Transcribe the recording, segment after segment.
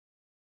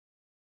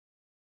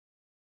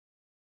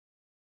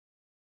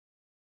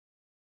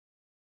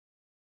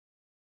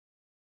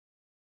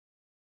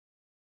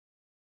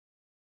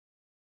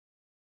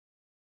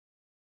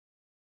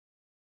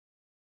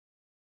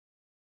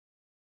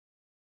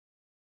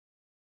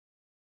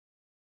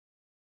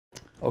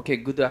Okay,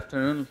 good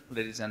afternoon,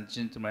 ladies and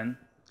gentlemen.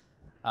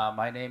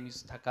 My name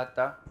is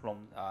Takata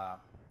from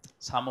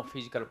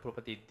Thermophysical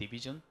Property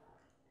Division.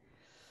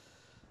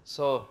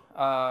 So,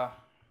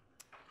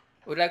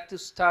 we'd like to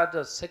start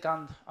the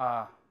second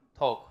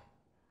talk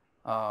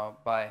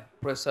by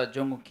Professor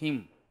Jungho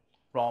Kim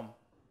from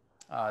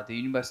the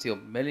University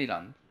of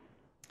Maryland.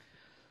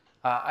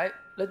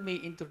 Let me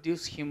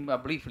introduce him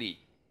briefly.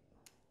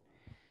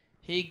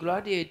 He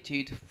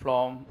graduated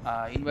from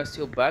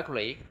University of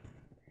Berkeley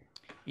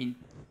in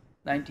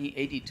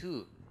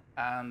 1982,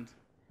 and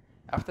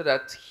after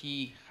that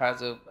he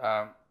has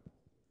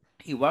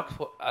he worked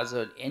as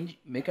a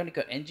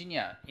mechanical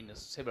engineer in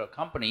several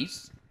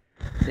companies.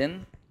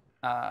 Then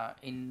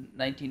in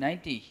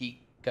 1990 he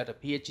got a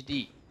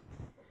PhD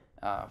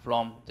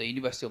from the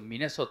University of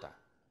Minnesota.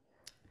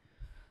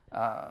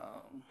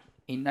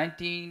 In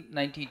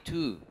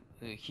 1992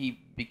 he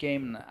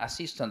became an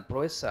assistant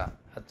professor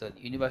at the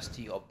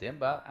University of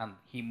Denver, and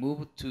he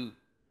moved to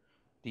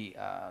the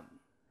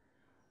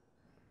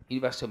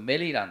University of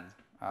Maryland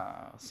in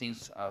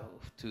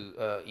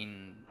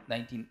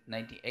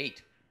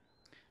 1998.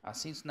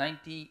 Since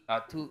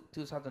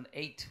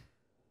 2008,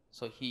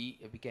 so he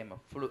became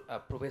a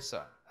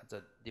professor at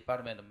the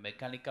Department of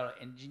Mechanical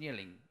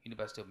Engineering,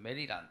 University of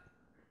Maryland.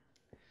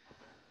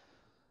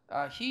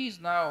 He is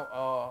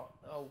now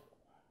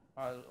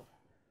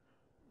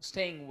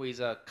staying with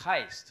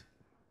KAIST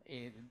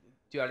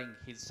during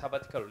his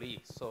sabbatical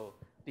leave. So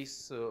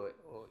this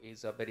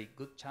is a very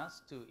good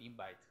chance to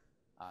invite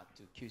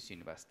to Kyushu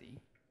University.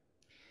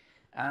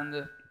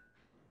 And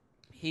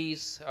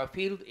his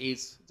field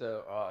is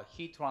the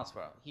heat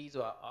transfer. He's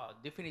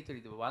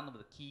definitely one of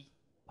the key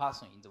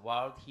person in the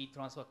world heat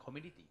transfer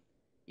community,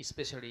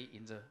 especially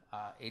in the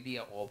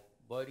area of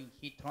boiling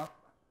heat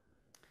transfer.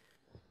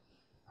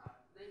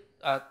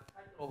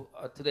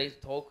 Today's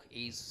talk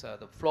is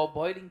the flow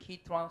boiling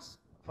heat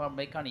transfer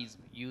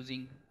mechanism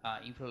using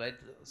infrared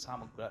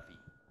thermography.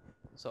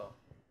 So,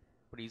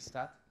 please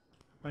start.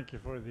 Thank you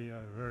for the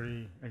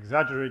very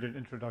exaggerated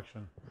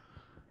introduction.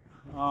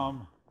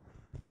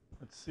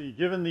 Let's see,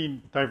 given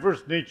the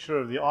diverse nature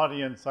of the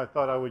audience, I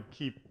thought I would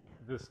keep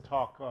this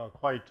talk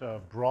quite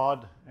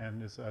broad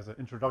and as an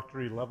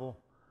introductory level.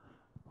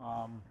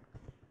 I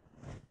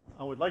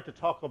would like to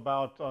talk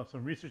about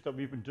some research that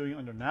we've been doing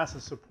under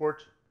NASA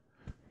support.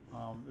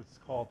 It's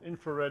called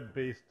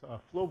infrared-based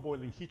flow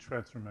boiling heat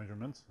transfer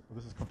measurements. So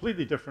this is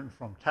completely different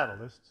from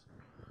catalysts.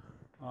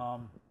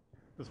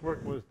 This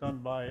work was done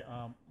by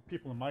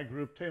people in my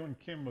group. Taewon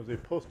Kim was a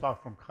postdoc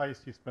from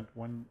KAIST. He spent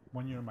one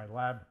year in my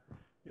lab.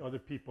 The other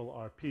people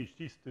are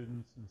PhD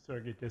students, and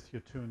Sergei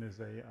Desyatun is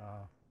a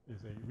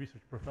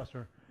research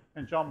professor,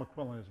 and John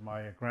McQuillan is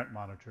my grant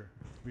monitor.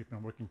 We've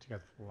been working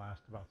together for the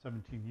last about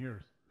 17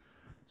 years.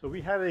 So we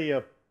had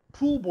a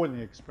pool boiling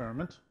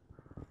experiment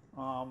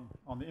on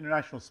the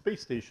International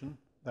Space Station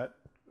that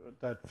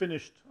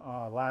finished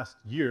last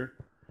year,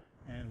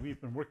 and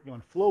we've been working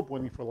on flow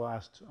boiling for the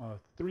last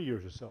 3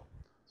 years or so.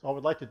 So I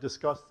would like to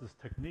discuss this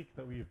technique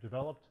that we've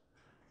developed,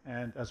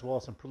 and as well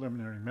as some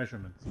preliminary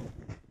measurements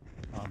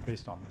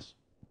based on this.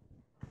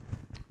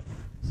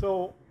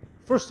 So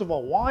first of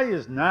all, why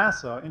is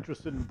NASA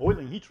interested in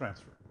boiling heat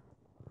transfer?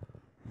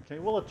 Okay,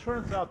 well, it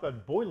turns out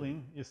that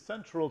boiling is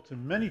central to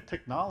many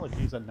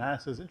technologies that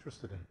NASA is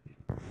interested in.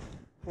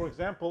 For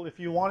example, if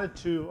you wanted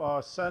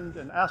to send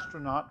an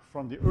astronaut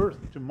from the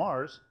Earth to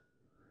Mars,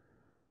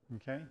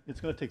 okay, it's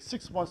going to take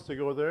 6 months to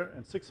go there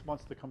and 6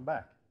 months to come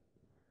back.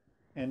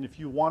 And if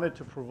you wanted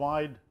to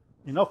provide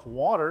enough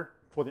water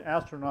for the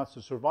astronauts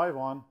to survive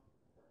on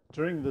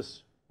during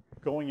this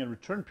going and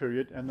return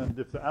period, and then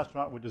if the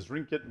astronaut would just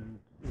drink it and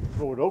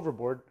throw it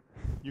overboard,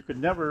 you could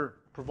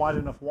never provide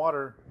enough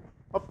water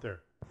up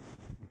there.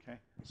 Okay,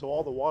 so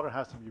all the water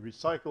has to be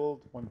recycled.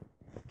 One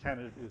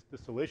candidate is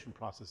distillation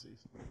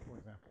processes, for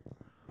example.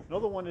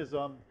 Another one is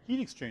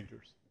heat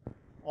exchangers.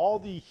 All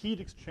the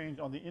heat exchange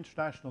on the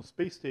International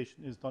Space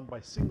Station is done by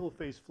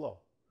single-phase flow.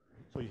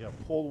 So you have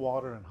cold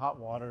water and hot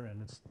water,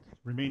 and it's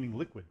remaining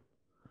liquid.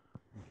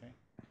 Okay.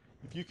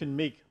 If you can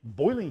make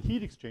boiling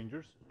heat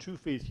exchangers,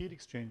 two-phase heat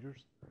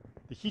exchangers,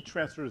 the heat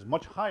transfer is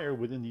much higher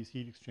within these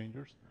heat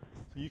exchangers,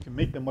 so you can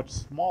make them much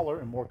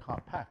smaller and more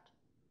compact.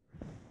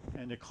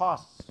 And it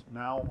costs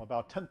now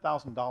about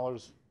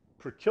 $10,000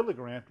 per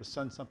kilogram to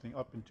send something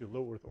up into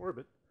low Earth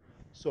orbit.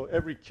 So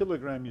every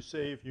kilogram you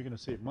save, you're going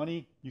to save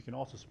money. You can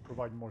also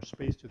provide more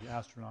space to the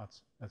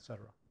astronauts,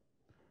 etc.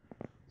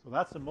 So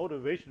that's the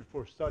motivation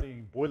for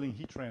studying boiling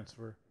heat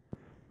transfer.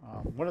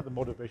 One of the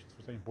motivations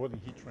for studying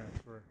boiling heat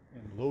transfer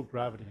in low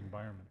gravity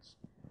environments.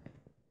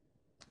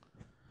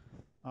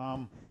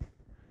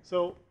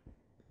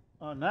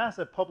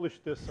 NASA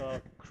published this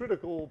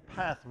critical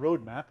path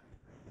roadmap,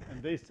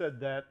 and they said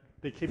that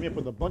they came up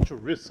with a bunch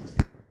of risks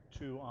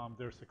to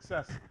their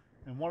success.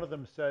 And one of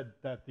them said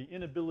that the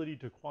inability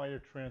to acquire,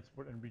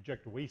 transport, and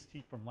reject waste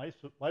heat from life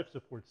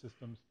support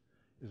systems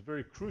is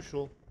very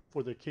crucial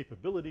for their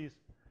capabilities.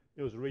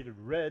 It was rated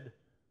red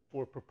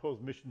for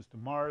proposed missions to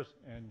Mars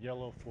and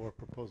yellow for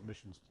proposed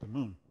missions to the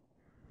moon.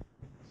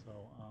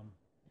 So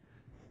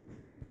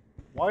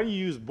Why do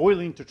you use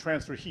boiling to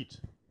transfer heat?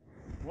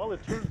 Well,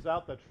 it turns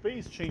out that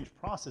phase change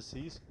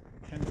processes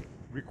can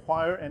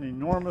require an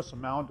enormous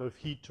amount of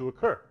heat to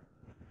occur.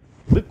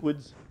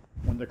 Liquids,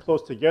 when they're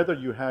close together,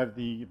 you have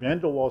the van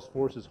der Waals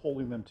forces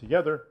holding them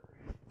together.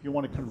 If you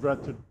want to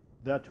convert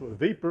that to a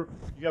vapor,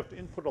 you have to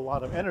input a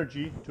lot of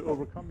energy to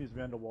overcome these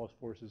van der Waals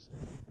forces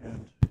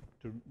and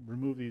to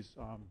remove these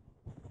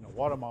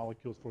water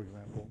molecules, for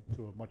example,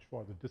 to a much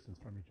farther distance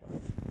from each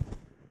other.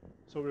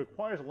 So it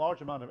requires a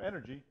large amount of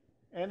energy,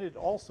 and it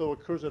also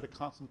occurs at a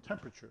constant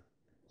temperature.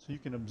 So you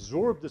can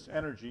absorb this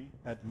energy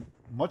at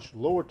much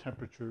lower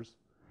temperatures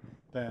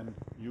than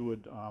you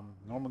would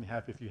normally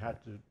have if you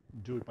had to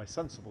do it by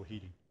sensible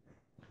heating.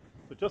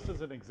 So just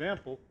as an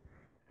example,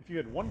 if you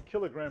had 1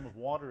 kilogram of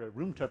water at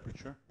room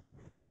temperature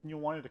and you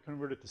wanted to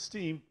convert it to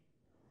steam,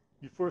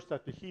 you first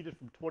have to heat it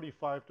from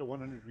 25 to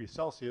 100 degrees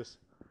Celsius,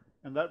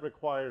 and that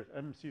requires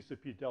mc sub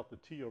p delta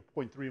T, or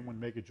 0.31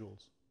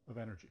 megajoules of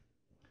energy.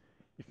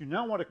 If you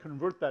now want to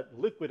convert that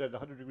liquid at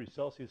 100 degrees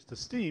Celsius to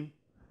steam,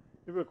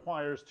 it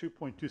requires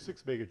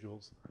 2.26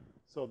 megajoules.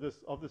 So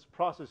of this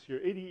process here,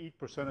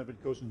 88% of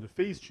it goes into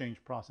phase change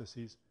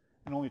processes,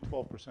 and only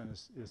 12%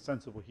 is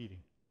sensible heating.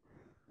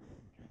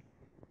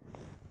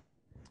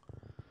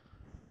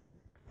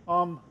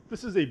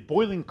 This is a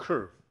boiling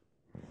curve.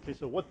 Okay,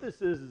 so what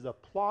this is a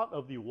plot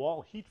of the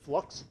wall heat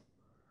flux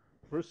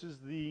versus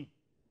the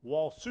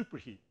wall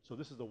superheat. So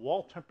this is the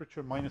wall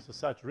temperature minus the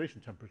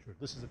saturation temperature.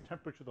 This is the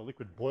temperature the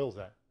liquid boils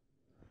at.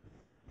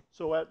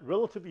 So at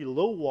relatively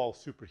low wall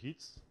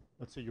superheats,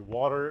 let's say your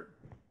water,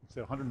 let's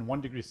say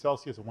 101 degrees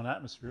Celsius at 1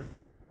 atmosphere,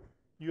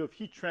 you have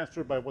heat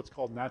transfer by what's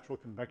called natural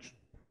convection.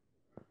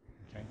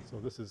 Okay, so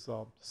this is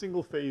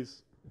single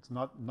phase.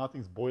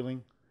 Nothing's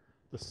boiling.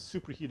 The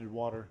superheated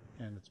water,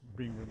 and it's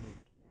being removed.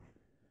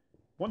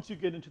 Once you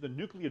get into the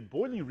nucleate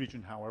boiling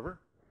region,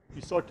 however,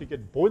 you start to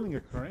get boiling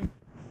occurring,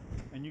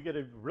 and you get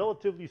a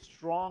relatively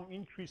strong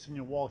increase in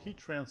your wall heat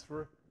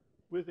transfer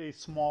with a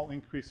small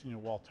increase in your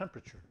wall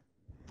temperature.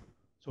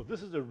 So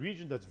this is a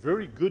region that's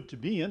very good to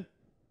be in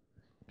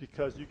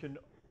because you can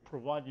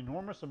provide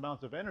enormous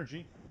amounts of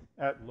energy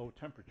at low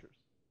temperatures.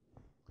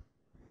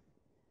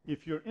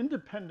 If your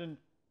independent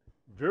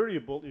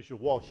variable is your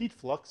wall heat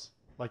flux,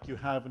 like you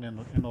have in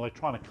an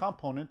electronic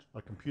component,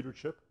 a computer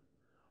chip,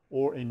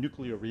 or a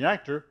nuclear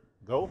reactor,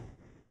 though,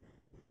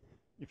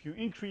 if you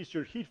increase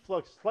your heat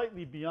flux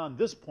slightly beyond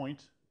this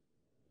point,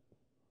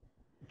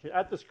 okay,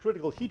 at this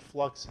critical heat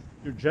flux,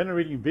 you're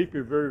generating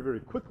vapor very, very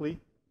quickly,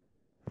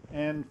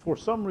 and for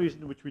some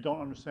reason, which we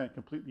don't understand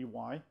completely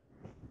why,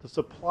 the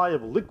supply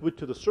of liquid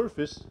to the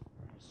surface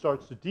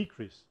starts to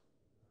decrease.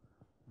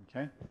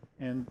 Okay,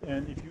 and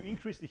if you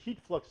increase the heat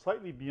flux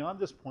slightly beyond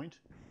this point,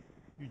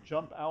 you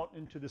jump out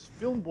into this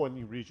film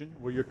boiling region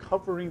where you're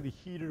covering the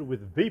heater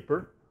with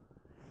vapor,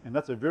 and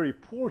that's a very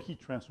poor heat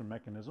transfer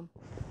mechanism.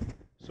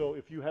 So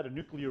if you had a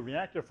nuclear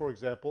reactor, for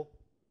example,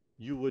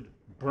 you would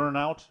burn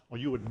out, or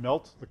you would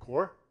melt the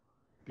core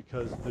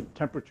because the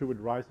temperature would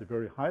rise to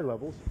very high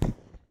levels.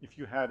 If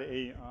you had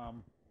a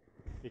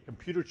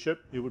computer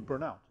chip, it would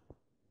burn out.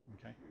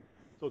 Okay,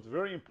 so it's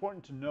very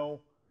important to know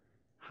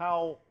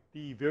how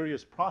the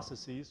various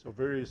processes or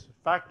various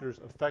factors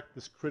affect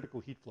this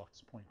critical heat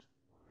flux point.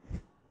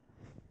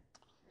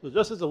 So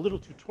just as a little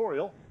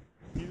tutorial,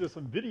 these are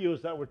some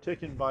videos that were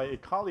taken by a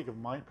colleague of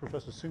mine,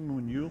 Professor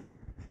Seung-Moon Yu,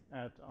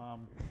 at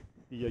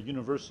the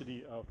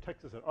University of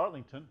Texas at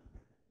Arlington.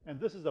 And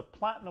this is a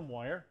platinum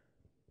wire,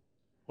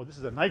 or this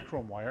is a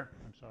nichrome wire,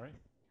 I'm sorry,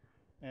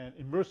 and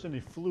immersed in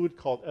a fluid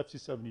called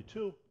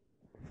FC72.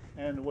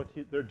 And what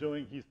they're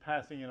doing, he's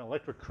passing an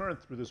electric current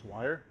through this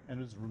wire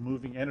and is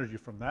removing energy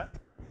from that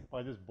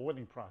by this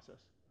boiling process.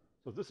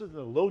 So this is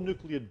the low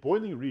nucleate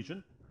boiling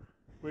region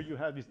where you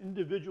have these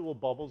individual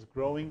bubbles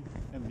growing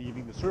and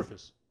leaving the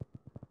surface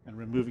and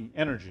removing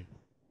energy.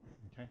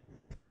 Okay?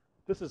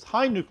 This is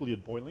high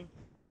nucleate boiling.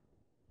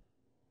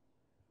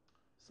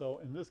 So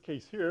in this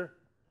case here,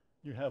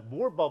 you have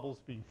more bubbles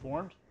being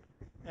formed,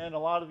 and a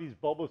lot of these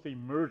bubbles, they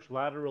merge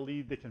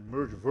laterally, they can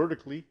merge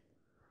vertically,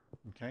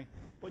 okay?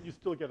 But you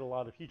still get a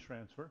lot of heat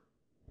transfer.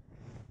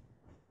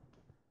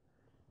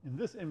 In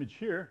this image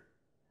here,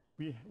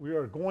 we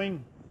are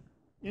going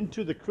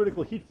into the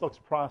critical heat flux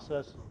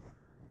process,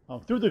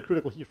 through the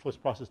critical heat flux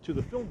process to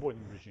the film boiling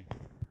regime.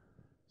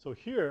 So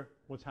here,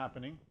 what's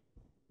happening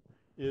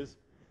is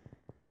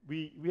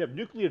we have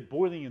nucleate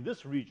boiling in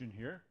this region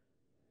here.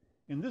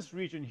 In this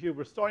region here,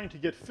 we're starting to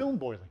get film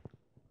boiling.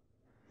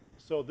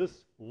 So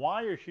this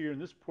wire here in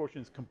this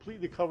portion is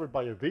completely covered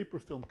by a vapor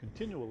film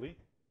continually.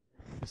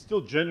 It's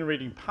still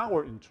generating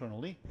power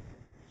internally.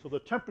 So the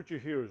temperature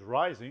here is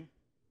rising.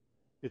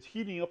 It's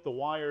heating up the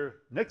wire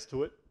next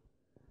to it.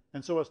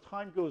 And so as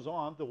time goes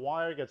on, the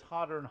wire gets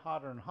hotter and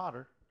hotter and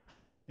hotter,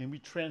 and we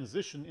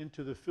transition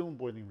into the film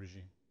boiling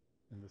regime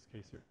in this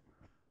case here.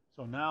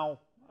 So now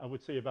I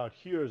would say about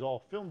here is all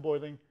film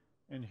boiling,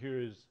 and here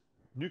is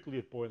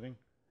nucleate boiling,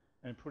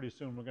 and pretty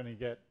soon we're going to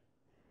get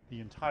the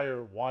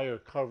entire wire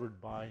covered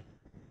by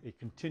a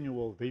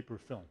continual vapor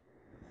film.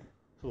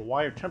 So the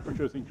wire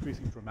temperature is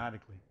increasing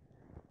dramatically.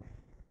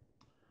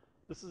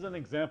 This is an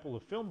example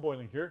of film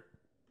boiling here.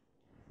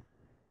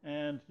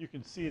 And you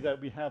can see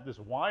that we have this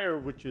wire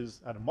which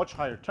is at a much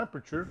higher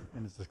temperature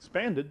and it's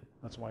expanded.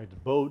 That's why it's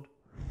bowed.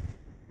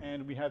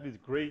 And we have these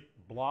great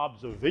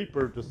blobs of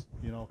vapor just,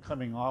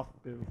 coming off,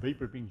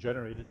 vapor being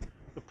generated.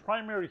 The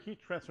primary heat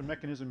transfer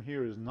mechanism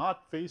here is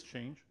not phase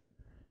change.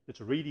 It's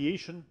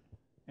radiation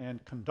and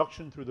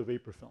conduction through the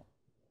vapor film.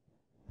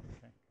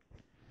 Okay.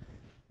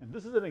 And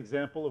this is an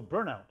example of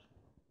burnout.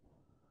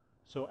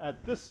 So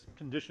at this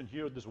condition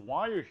here, this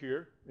wire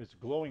here is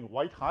glowing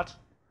white hot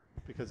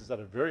because it's at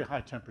a very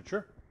high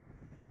temperature.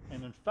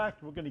 And in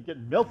fact, we're going to get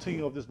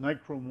melting of this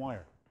nichrome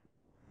wire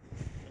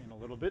in a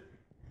little bit.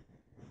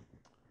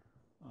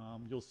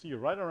 You'll see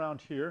right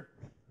around here,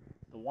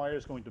 the wire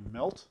is going to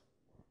melt.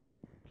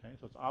 Okay,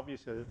 so it's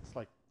obvious that it's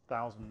like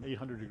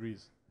 1,800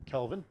 degrees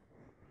Kelvin.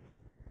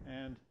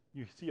 And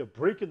you see a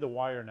break in the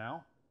wire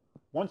now.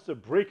 Once the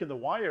break in the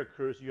wire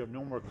occurs, you have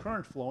no more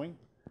current flowing.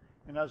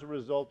 And as a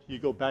result, you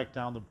go back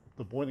down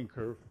the boiling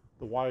curve.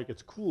 The wire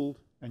gets cooled,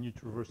 and you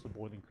traverse the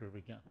boiling curve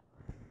again.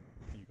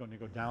 And you're going to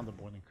go down the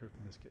boiling curve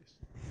in this case.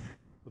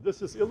 So this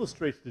just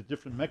illustrates the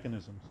different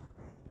mechanisms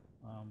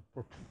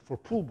for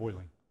pool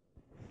boiling.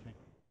 Okay.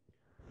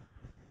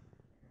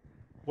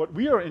 What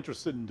we are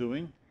interested in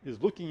doing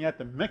is looking at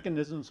the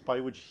mechanisms by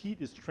which heat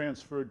is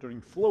transferred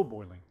during flow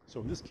boiling. So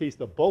in this case,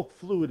 the bulk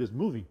fluid is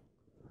moving.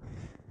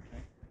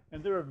 Okay.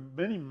 And there are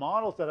many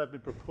models that have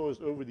been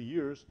proposed over the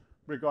years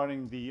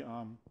regarding the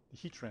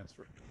heat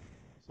transfer.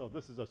 So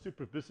this is a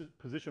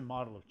superposition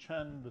model of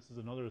Chen. This is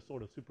another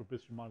sort of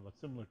superposition model that's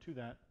similar to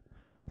that.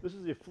 This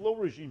is a flow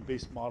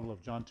regime-based model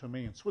of John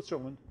Thomé in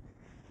Switzerland.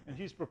 And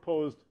he's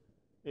proposed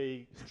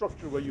a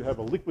structure where you have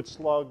a liquid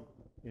slug,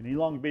 an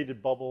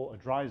elongated bubble, a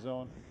dry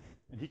zone,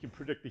 and he can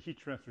predict the heat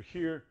transfer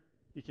here.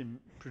 He can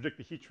predict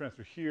the heat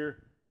transfer here,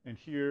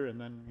 and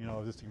then,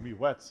 this can be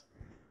wets.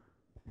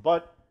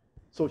 But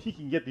so he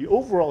can get the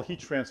overall heat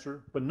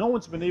transfer, but no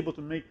one's been able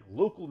to make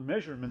local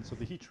measurements of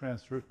the heat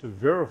transfer to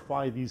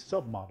verify these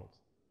submodels.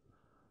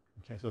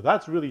 Okay, so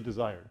that's really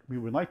desired. We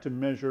would like to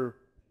measure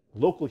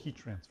local heat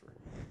transfer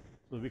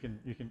so that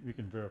we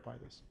can verify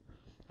this.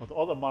 But the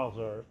other models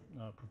are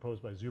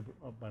proposed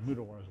by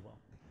Mudawar as well.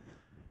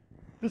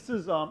 This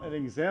is an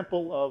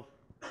example of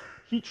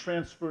heat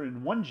transfer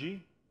in 1G,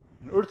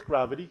 in Earth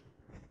gravity,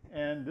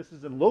 and this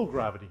is in low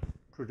gravity,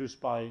 produced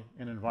by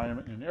an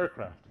environment in an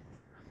aircraft.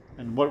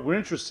 And what we're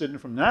interested in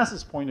from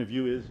NASA's point of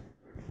view is,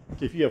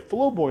 if you have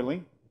flow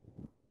boiling,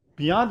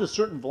 beyond a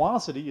certain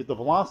velocity, if the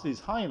velocity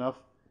is high enough,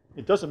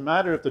 it doesn't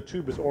matter if the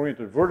tube is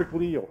oriented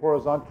vertically or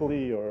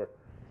horizontally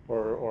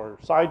or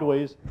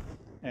sideways,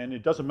 and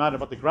it doesn't matter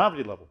about the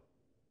gravity level.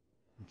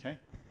 Okay?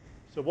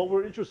 So what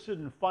we're interested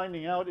in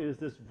finding out is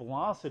this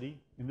velocity,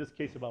 in this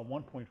case about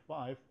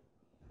 1.5,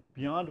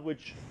 beyond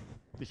which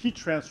the heat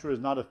transfer is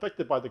not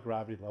affected by the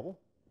gravity level.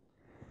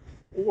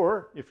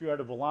 Or if you're at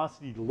a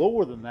velocity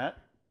lower than that,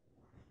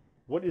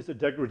 what is the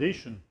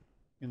degradation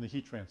in the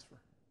heat transfer?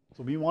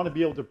 So we want to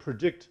be able to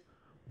predict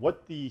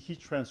what the heat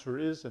transfer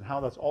is and how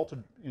that's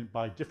altered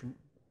at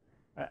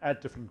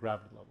different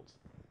gravity levels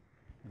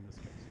in this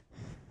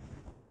case.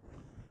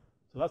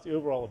 So that's the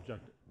overall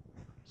objective.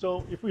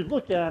 So if we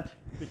look at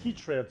the heat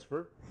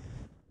transfer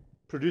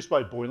produced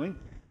by boiling,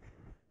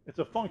 it's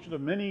a function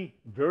of many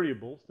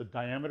variables: the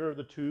diameter of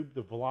the tube,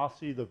 the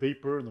velocity of the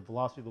vapor and the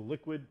velocity of the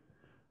liquid,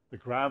 the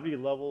gravity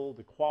level,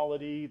 the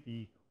quality,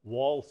 the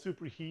wall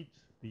superheat,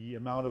 the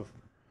amount of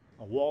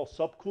wall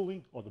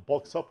subcooling or the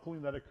bulk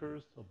subcooling that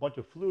occurs, a bunch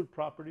of fluid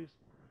properties.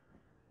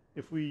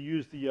 If we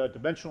use the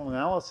dimensional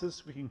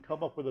analysis, we can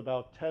come up with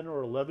about 10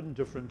 or 11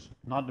 different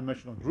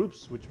non-dimensional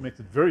groups, which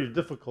makes it very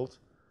difficult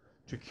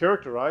to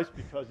characterize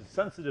because it's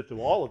sensitive to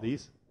all of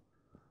these.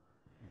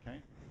 Okay.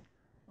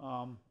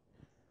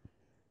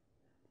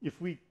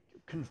 If we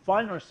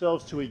confine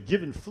ourselves to a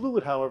given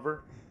fluid,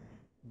 however,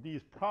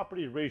 these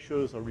property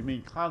ratios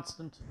remain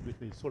constant.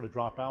 They sort of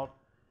drop out.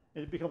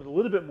 And it becomes a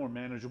little bit more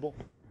manageable.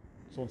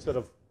 So instead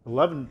of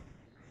 11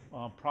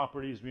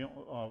 properties,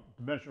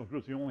 dimensional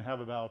groups, we only have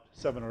about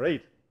 7 or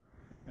 8.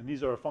 And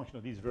these are a function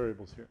of these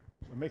variables here.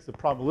 So it makes the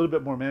problem a little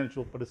bit more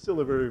manageable, but it's still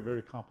a very,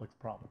 very complex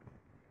problem.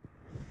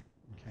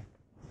 Okay.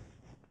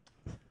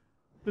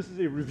 This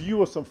is a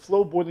review of some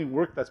flow boiling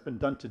work that's been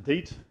done to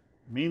date,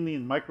 mainly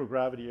in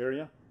microgravity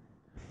area.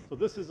 So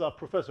this is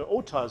Professor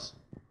Ota's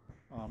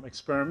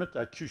experiment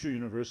at Kyushu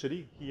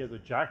University. He has a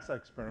JAXA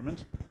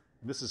experiment.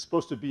 This is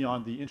supposed to be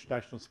on the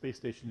International Space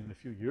Station in a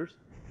few years.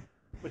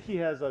 But he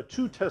has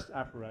 2 test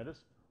apparatus.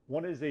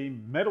 One is a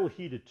metal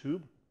heated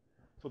tube.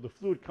 So the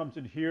fluid comes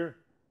in here.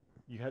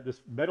 You have this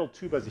metal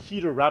tube as a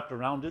heater wrapped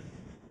around it,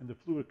 and the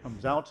fluid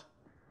comes out.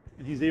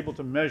 And he's able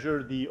to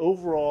measure the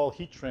overall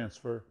heat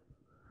transfer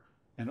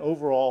and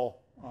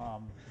overall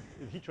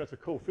heat transfer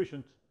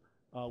coefficient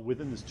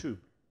within this tube.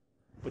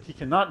 But he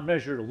cannot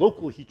measure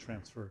local heat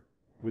transfer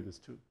with this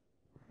tube.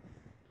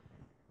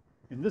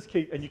 In this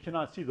case, and you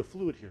cannot see the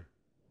fluid here.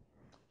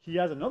 He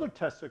has another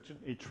test section,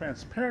 a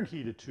transparent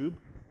heated tube,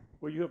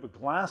 where you have a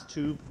glass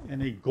tube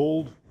and a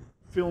gold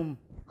film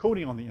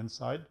coating on the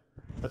inside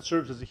that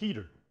serves as a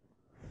heater.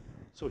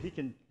 So he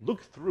can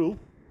look through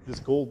this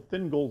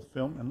thin gold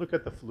film and look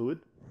at the fluid.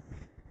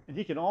 And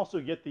he can also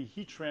get the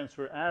heat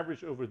transfer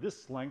average over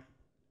this length.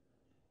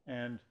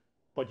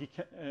 But he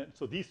can,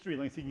 so these three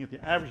lengths, he can get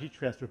the average heat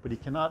transfer, but he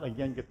cannot,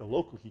 again, get the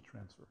local heat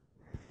transfer.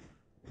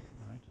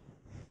 All right.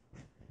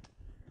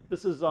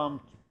 This is some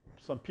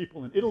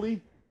people in Italy.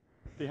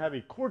 They have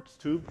a quartz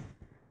tube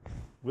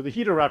with a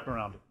heater wrapped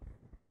around it.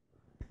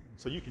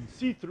 So you can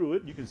see through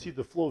it. You can see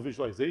the flow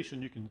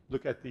visualization. You can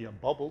look at the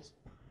bubbles.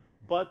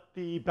 But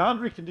the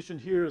boundary condition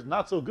here is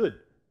not so good.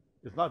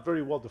 It's not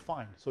very well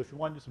defined. So if you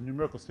want to do some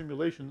numerical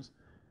simulations,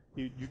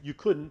 you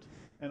couldn't.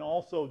 And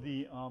also,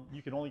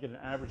 you can only get an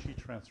average heat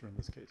transfer in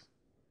this case.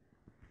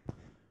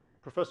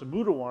 Professor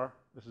Mudawar,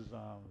 this is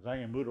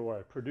Zhang and Mudawar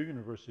at Purdue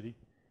University.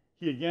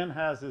 He again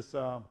has this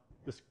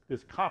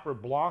copper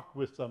block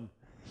with some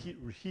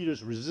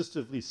heaters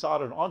resistively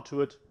soldered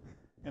onto it.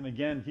 And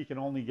again, he can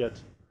only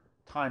get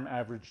time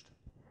averaged,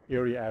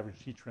 area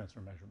averaged heat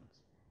transfer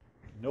measurements.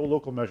 No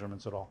local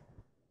measurements at all.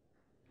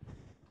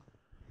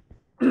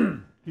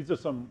 This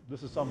is some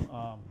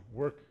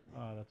work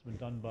that's been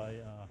done by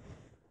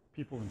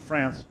people in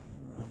France.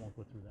 I won't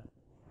go through that.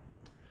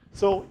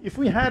 So if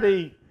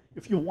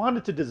you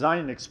wanted to design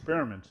an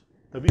experiment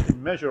that we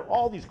could measure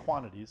all these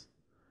quantities,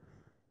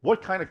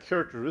 what kind of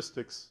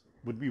characteristics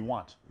would we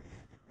want?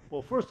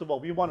 Well, first of all,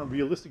 we want a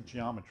realistic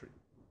geometry.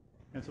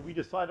 And so we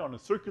decided on a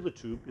circular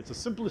tube. It's the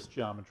simplest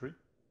geometry.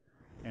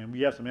 And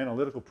we have some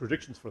analytical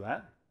predictions for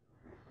that.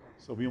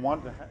 So we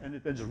want to, and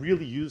it's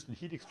really used in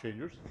heat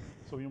exchangers.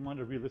 So we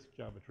want a realistic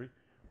geometry.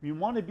 We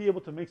want to be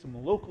able to make some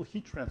local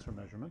heat transfer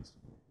measurements.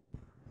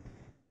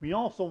 We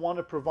also want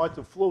to provide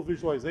some flow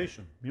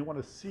visualization. We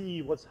want to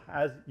see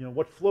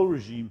what flow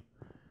regime,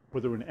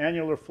 whether an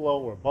annular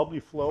flow or bubbly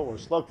flow or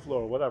slug flow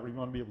or whatever. We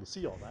want to be able to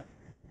see all that.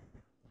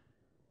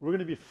 We're going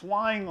to be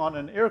flying on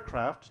an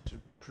aircraft to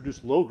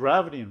produce low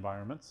gravity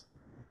environments.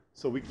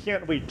 So we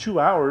can't wait 2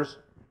 hours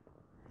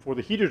for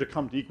the heater to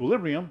come to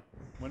equilibrium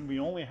when we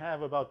only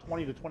have about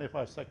 20 to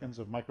 25 seconds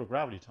of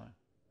microgravity time.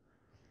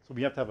 So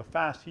we have to have a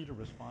fast heater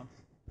response.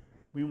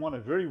 We want a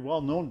very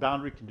well-known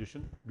boundary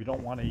condition. We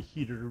don't want a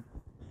heater,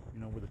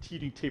 with a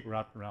heating tape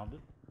wrapped around it.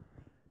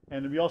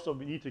 And we also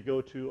need to go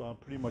to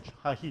pretty much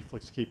high heat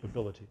flux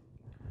capability.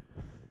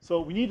 So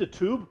we need a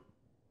tube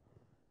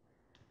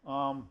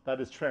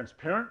that is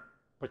transparent,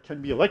 but can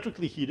be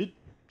electrically heated.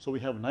 So we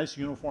have a nice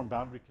uniform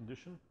boundary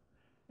condition.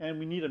 And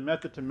we need a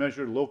method to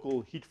measure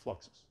local heat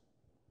fluxes.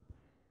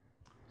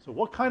 So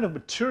what kind of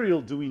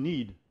material do we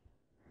need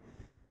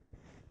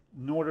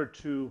in order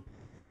to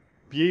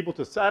be able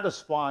to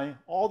satisfy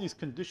all these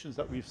conditions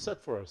that we've set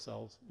for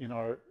ourselves in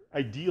our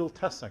ideal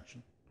test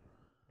section?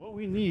 What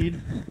we need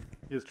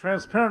is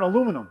transparent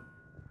aluminum,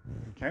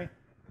 okay?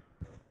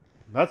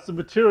 That's the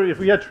material. If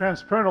we had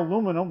transparent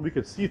aluminum, we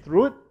could see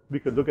through it. We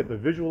could look at the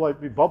visual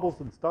bubbles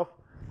and stuff.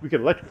 We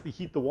could electrically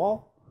heat the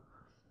wall.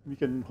 We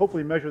can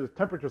hopefully measure the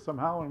temperature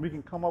somehow, and we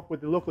can come up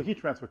with the local heat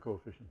transfer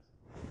coefficients.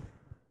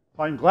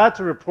 So I'm glad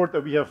to report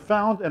that we have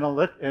found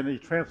a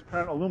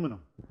transparent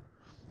aluminum.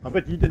 I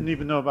bet you didn't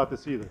even know about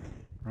this either.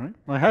 All right?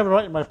 I have it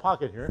right in my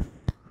pocket here.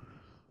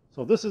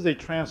 So this is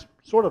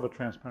sort of a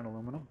transparent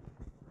aluminum.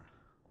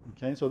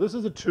 Okay, so this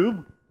is a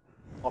tube.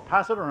 I'll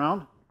pass it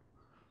around.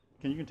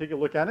 Okay, you can take a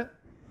look at it.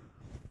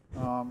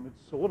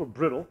 It's a little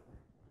brittle,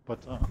 but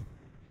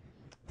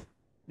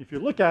if you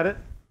look at it,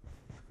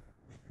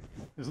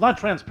 it's not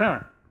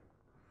transparent.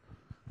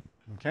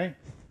 Okay,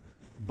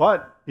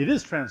 but it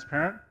is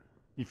transparent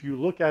if you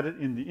look at it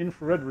in the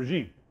infrared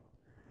regime,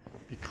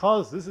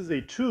 because this is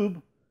a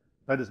tube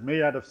that is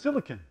made out of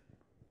silicon.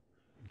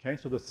 Okay,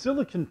 so the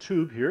silicon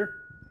tube here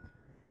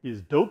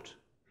is doped,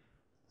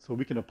 so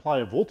we can apply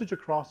a voltage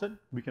across it.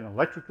 We can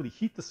electrically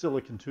heat the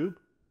silicon tube,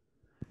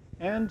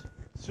 and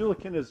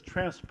silicon is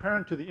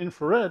transparent to the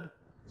infrared,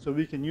 so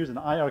we can use an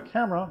IR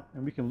camera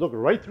and we can look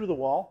right through the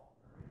wall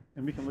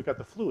and we can look at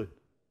the fluid.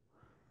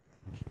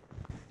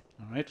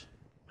 All right,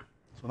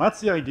 so that's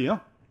the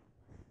idea.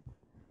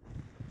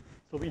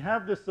 So we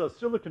have this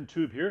silicon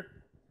tube here,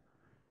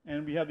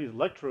 and we have these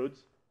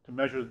electrodes to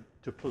measure,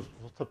 to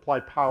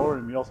supply power,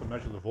 and we also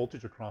measure the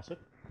voltage across it.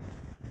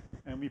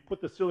 And we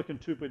put the silicon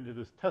tube into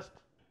this test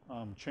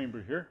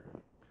chamber here,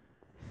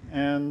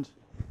 and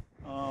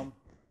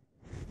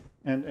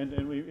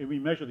we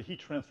measure the heat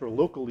transfer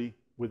locally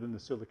within the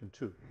silicon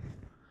tube.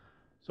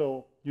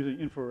 So using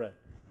infrared.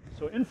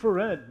 So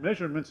infrared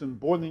measurements in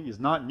boiling is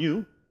not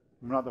new.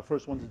 We're not the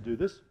first ones to do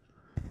this.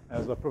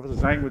 As Professor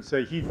Zhang would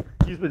say,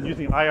 he's been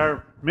using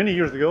IR many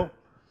years ago,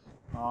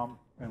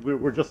 and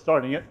we're just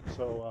starting it.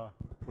 So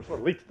we're sort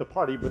of late to the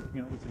party, but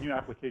it's a new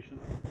application.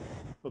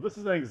 So this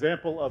is an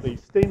example of a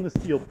stainless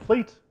steel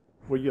plate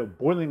where you have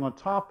boiling on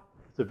top.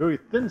 It's a very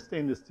thin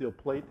stainless steel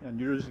plate, and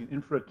you're using an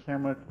infrared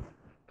camera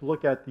to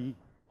look at the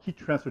heat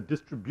transfer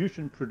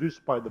distribution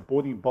produced by the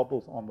boiling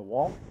bubbles on the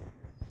wall.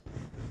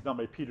 This is done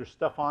by Peter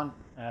Stefan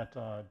at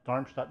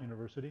Darmstadt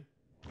University.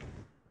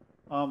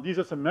 These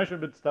are some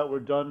measurements that were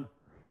done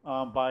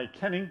by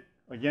Kenning.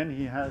 Again,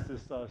 he has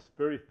this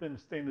very thin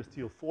stainless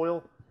steel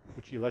foil,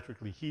 which he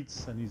electrically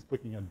heats, and he's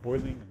looking at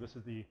boiling. And this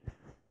is the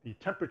the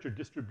temperature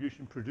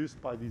distribution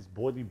produced by these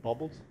boiling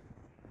bubbles.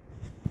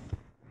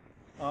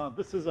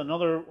 This is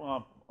another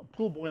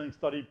pool boiling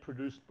study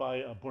produced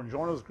by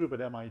Buongiorno's group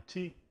at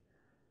MIT.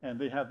 And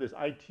they have this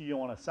ITO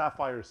on a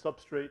sapphire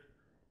substrate.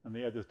 And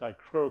they had this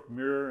dichroic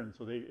mirror. And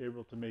so they were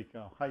able to make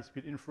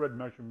high-speed infrared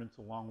measurements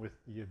along with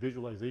the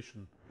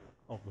visualization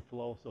of the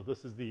flow. So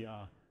this is the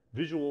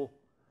visual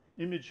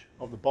image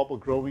of the bubble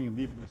growing and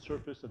leaving the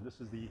surface. And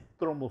this is the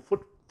thermal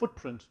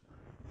footprint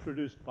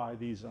produced by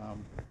these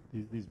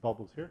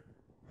bubbles here.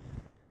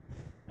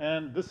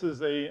 And this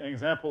is an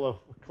example of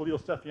Khalil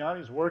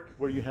Stefiani's work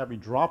where you have a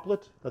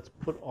droplet that's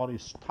put on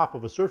the top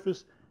of a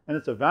surface and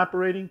it's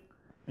evaporating,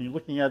 and you're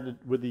looking at it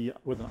with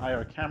an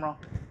IR camera,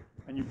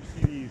 and you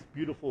see these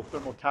beautiful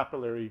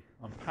thermocapillary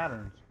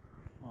patterns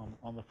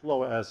on the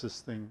flow as this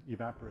thing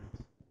evaporates.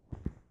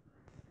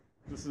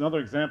 This is another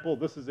example.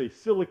 This is a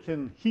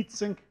silicon heat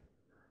sink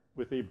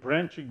with a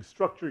branching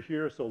structure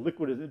here, so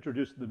liquid is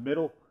introduced in the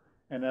middle.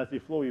 And as the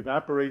flow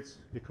evaporates,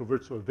 it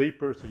converts to a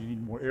vapor, so you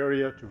need more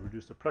area to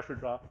reduce the pressure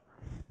drop.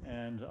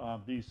 And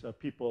these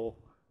people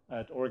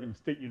at Oregon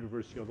State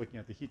University are looking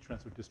at the heat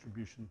transfer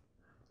distribution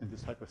in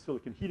this type of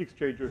silicon heat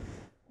exchanger.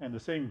 And the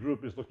same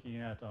group is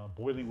looking at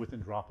boiling within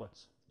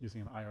droplets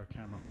using an IR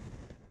camera.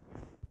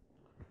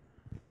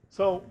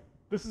 So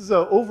this is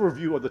an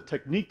overview of the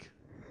technique.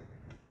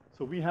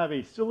 So we have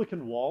a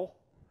silicon wall.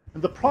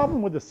 And the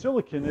problem with the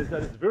silicon is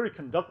that it's very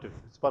conductive.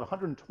 It's about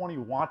 120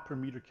 watt per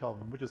meter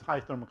Kelvin, which is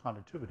high thermal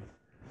conductivity.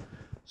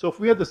 So if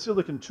we had the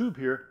silicon tube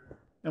here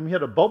and we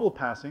had a bubble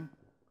passing,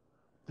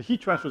 the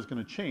heat transfer is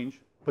going to change.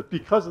 But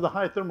because of the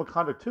high thermal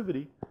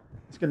conductivity,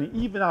 it's going to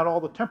even out all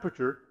the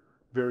temperature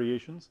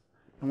variations,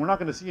 and we're not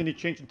going to see any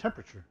change in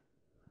temperature.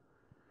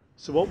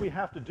 So what we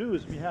have to do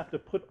is we have to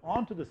put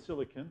onto the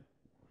silicon,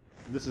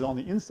 and this is on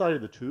the inside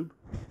of the tube,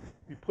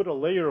 we put a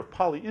layer of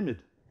polyimide.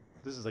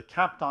 This is a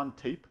Kapton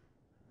tape.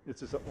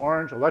 It's this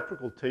orange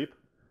electrical tape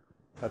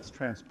that's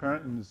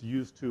transparent and is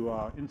used to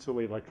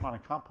insulate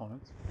electronic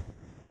components.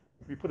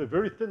 We put a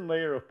very thin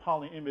layer of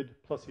polyimide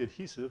plus the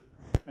adhesive,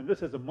 and this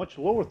has a much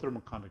lower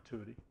thermal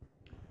conductivity.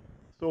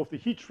 So if the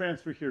heat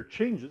transfer here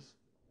changes,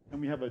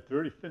 and we have a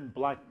very thin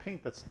black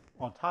paint that's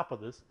on top of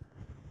this,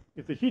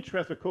 if the heat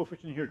transfer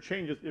coefficient here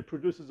changes, it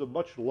produces a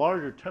much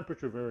larger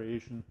temperature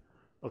variation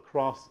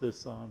across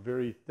this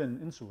very thin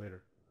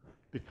insulator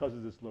because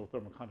of this low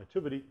thermal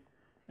conductivity.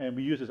 And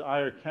we use this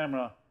IR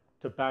camera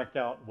to back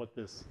out what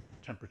this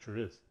temperature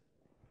is.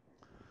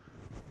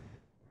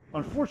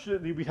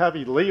 Unfortunately, we have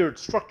a layered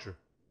structure.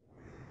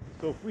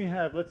 So if we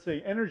have, let's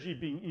say, energy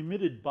being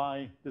emitted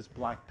by this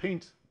black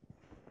paint,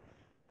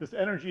 this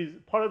energy,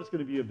 part of it's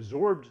going to be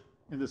absorbed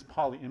in this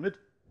polyimide.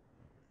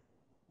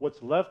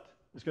 What's left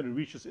is going to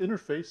reach this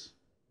interface.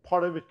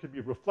 Part of it could be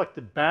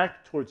reflected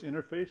back towards the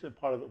interface, and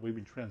part of it will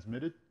be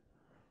transmitted.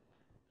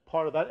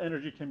 Part of that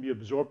energy can be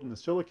absorbed in the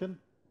silicon.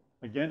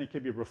 Again, it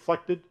can be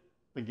reflected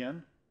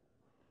again.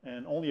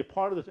 And only a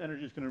part of this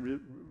energy is going to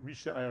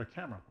reach the IR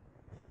camera.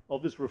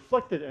 Of this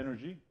reflected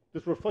energy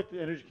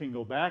can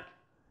go back,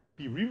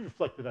 be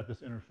re-reflected at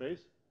this interface,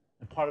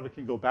 and part of it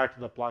can go back to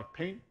that black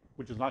paint,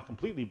 which is not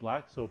completely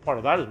black, so part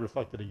of that is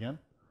reflected again.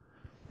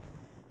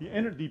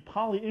 The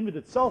polyimide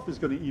itself is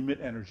going to emit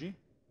energy,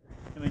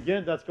 and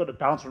again, that's going to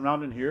bounce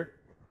around in here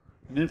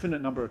an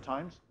infinite number of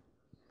times.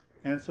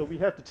 And so we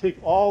have to take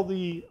all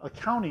the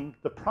accounting,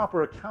 the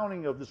proper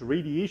accounting of this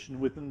radiation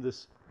within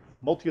this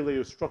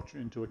multi-layer structure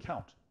into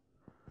account.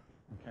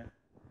 Okay?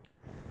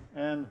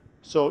 And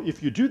so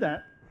if you do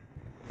that,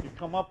 you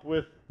come up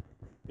with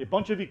a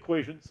bunch of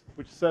equations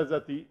which says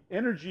that the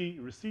energy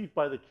received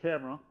by the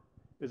camera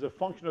is a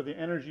function of the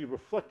energy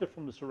reflected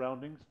from the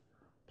surroundings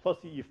plus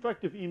the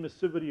effective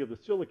emissivity of the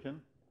silicon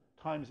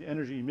times the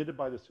energy emitted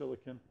by the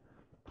silicon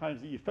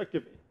times the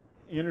effective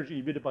energy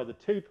emitted by the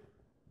tape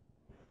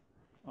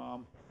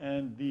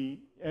and the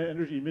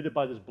energy emitted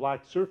by this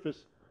black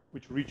surface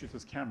which reaches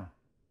this camera.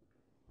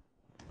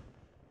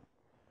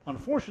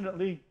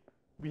 Unfortunately,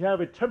 we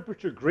have a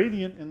temperature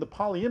gradient in the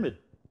polyimide.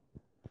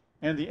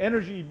 And the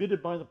energy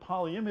emitted by the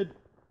polyimide,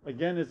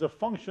 again, is a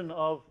function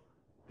of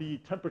the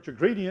temperature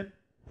gradient.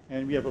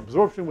 And we have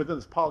absorption within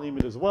this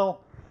polyimide as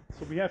well.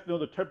 So we have to know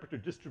the temperature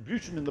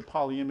distribution in the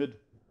polyimide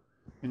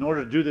in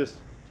order to do this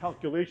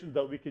calculation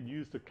that we can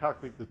use to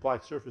calculate the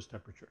black surface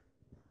temperature.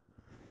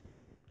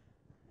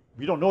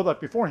 We don't know that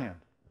beforehand.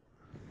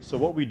 So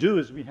what we do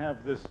is we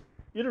have this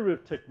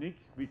iterative technique.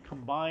 We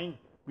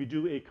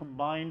do a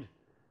combined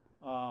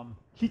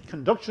heat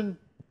conduction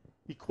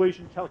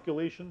equation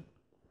calculation,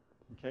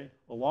 okay,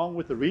 along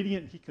with the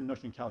radiant heat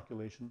conduction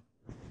calculation.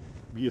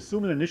 We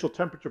assume an initial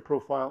temperature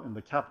profile in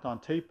the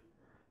Kapton tape,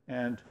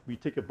 and we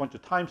take a bunch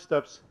of time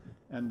steps,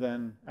 and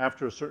then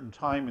after a certain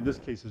time, in this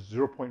case is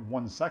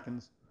 0.1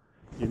 seconds,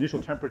 the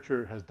initial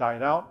temperature has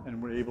died out,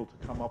 and we're able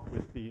to come up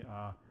with the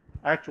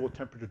actual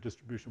temperature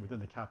distribution within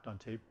the Kapton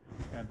tape.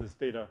 And this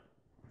data,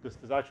 this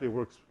actually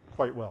works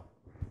quite well.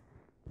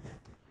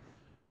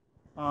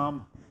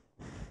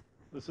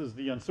 This is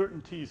the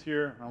uncertainties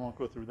here. I won't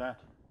go through that.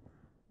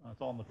 It's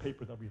all in the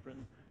paper that we've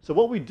written. So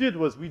what we did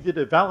was we did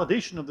a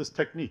validation of this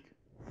technique.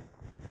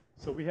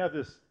 So we have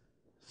this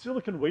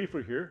silicon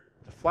wafer here,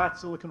 a flat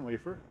silicon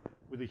wafer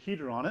with a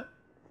heater on it.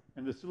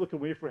 And the silicon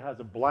wafer has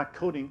a black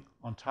coating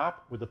on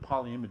top with a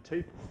polyimide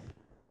tape.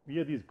 We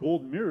have these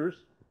gold mirrors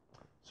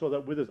so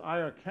that with this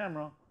IR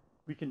camera,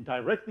 we can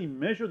directly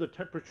measure the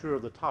temperature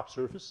of the top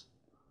surface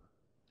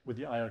with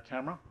the IR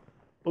camera,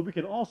 but we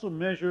can also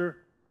measure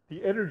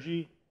the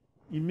energy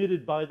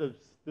emitted by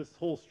this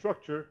whole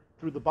structure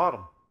through the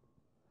bottom.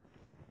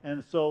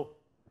 And so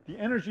the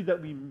energy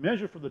that we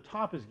measure from the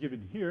top is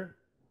given here.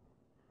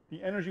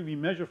 The energy we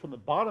measure from the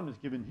bottom is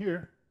given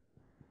here.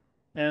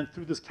 And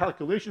through this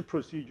calculation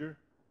procedure,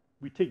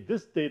 we take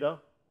this data,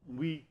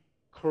 we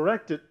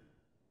correct it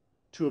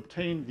to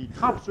obtain the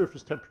top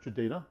surface temperature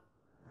data,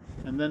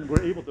 and then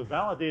we're able to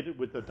validate it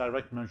with a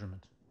direct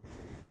measurement.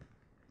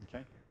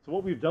 Okay? So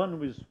what we've done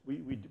was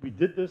we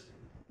did this,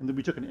 and then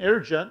we took an air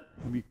jet,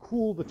 and we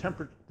cooled the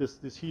temperature,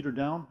 this heater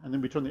down, and then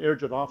we turn the air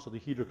jet off so the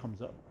heater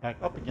comes back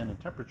up again in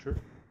temperature.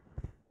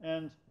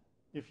 And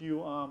if you,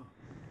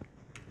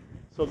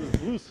 so this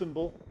blue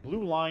symbol,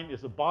 blue line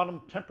is the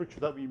bottom temperature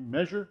that we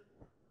measure.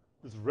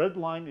 This red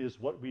line is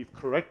what we've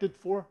corrected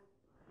for,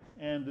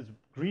 and this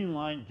green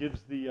line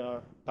gives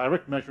the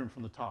direct measurement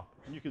from the top.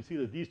 And you can see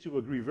that these two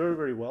agree very,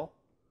 very well.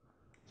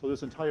 So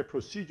this entire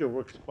procedure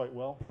works quite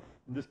well.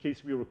 In this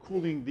case, we were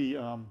cooling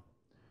the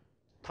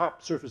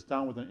top surface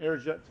down with an air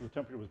jet, so the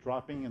temperature was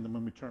dropping, and then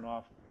when we turn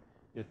off,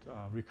 it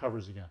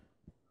recovers again.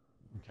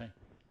 Okay,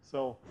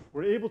 so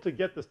we're able to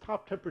get this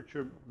top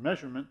temperature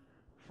measurement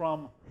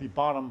from the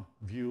bottom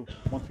view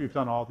once we've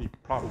done all the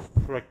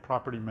correct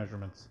property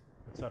measurements,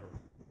 etc.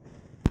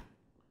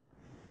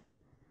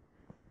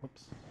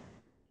 Whoops.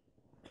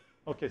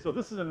 Okay, so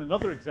this is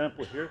another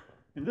example here.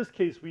 In this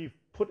case, we've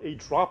put a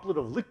droplet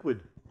of liquid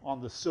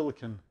on the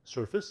silicon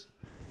surface,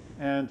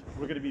 and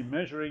we're going to be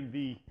measuring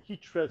the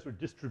heat transfer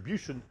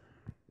distribution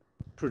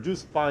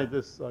produced by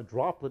this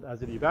droplet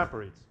as it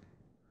evaporates.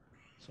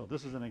 So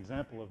this is an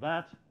example of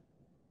that.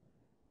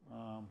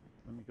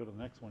 Let me go to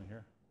the next one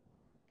here.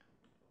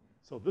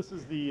 So this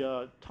is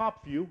the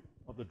top view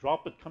of the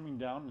droplet coming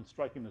down and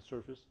striking the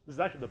surface. This is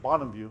actually the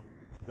bottom view,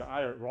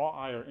 the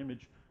raw IR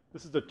image.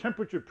 This is the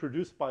temperature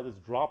produced by this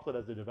droplet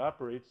as it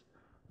evaporates.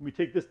 And we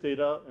take this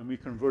data and we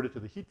convert it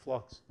to the heat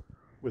flux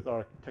with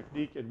our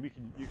technique, and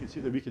you can see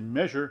that we can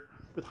measure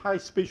with high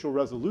spatial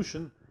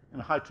resolution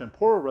and high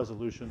temporal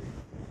resolution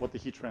what the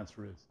heat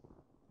transfer is.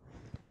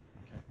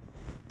 Okay.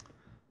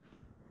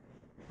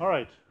 All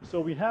right, so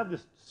we have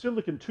this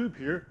silicon tube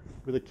here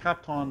with a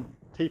Kapton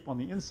tape on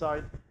the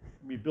inside.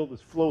 We build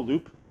this flow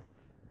loop,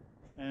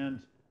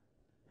 and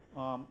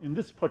in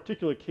this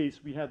particular case,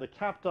 we have the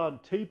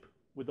Kapton tape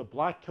with a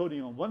black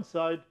coating on one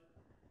side.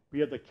 We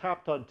have the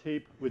Kapton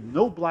tape with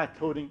no black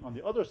coating on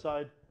the other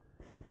side.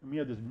 And we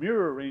have this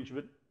mirror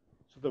arrangement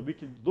so that we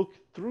can look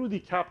through the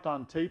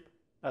Kapton tape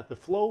at the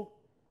flow,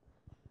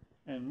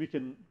 and we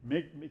can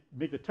make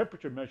the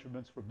temperature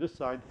measurements from this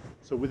side.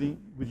 So with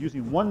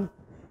using one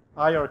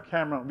IR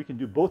camera, we can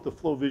do both the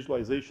flow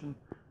visualization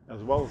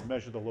as well as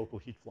measure the local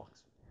heat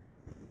flux.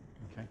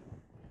 Okay.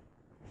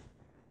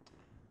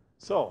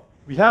 So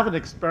we have an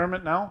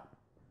experiment now.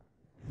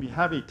 We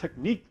have a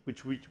technique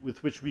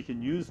with which we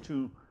can use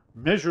to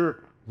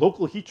measure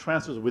local heat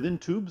transfers within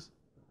tubes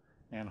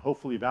and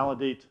hopefully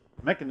validate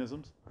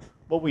mechanisms.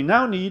 What we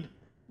now need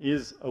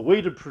is a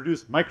way to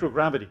produce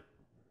microgravity.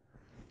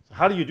 So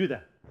how do you do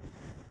that?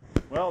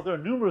 Well, there are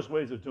numerous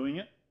ways of doing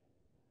it.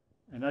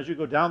 And as you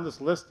go down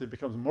this list, it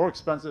becomes more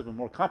expensive and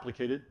more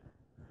complicated.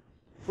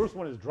 First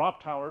one is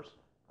drop towers.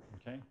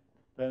 Okay.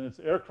 Then it's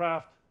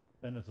aircraft.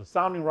 Then it's a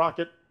sounding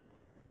rocket.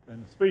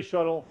 Then the space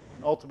shuttle,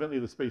 and ultimately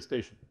the space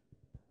station.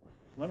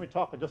 Let me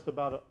talk just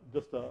about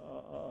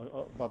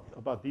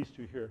these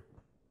two here.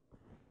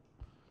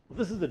 Well,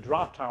 this is the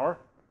drop tower.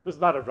 This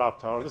is not a drop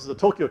tower. This is a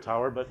Tokyo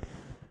tower, but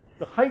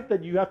the height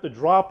that you have to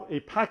drop a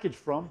package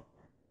from,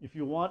 if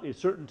you want a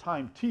certain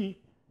time t,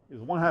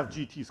 is 1/2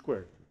 gt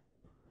squared.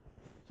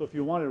 So if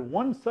you wanted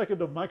 1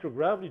 second of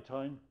microgravity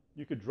time,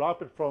 you could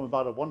drop it from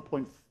about a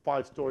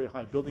 1.5 story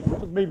high building,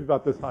 which is maybe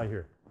about this high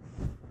here,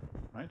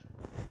 right?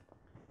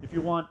 If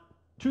you want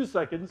 2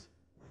 seconds,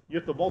 you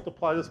have to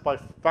multiply this by a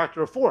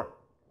factor of 4.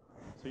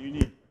 So you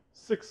need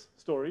 6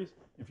 stories.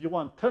 If you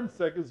want 10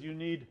 seconds, you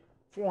need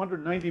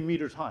 490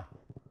 meters high.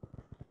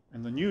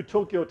 And the new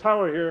Tokyo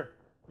tower here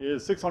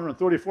is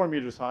 634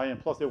 meters high, and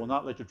plus they will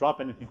not let you drop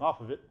anything off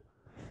of it.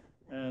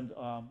 And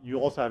you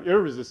also have air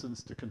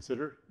resistance to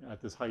consider at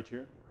this height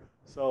here.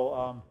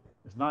 So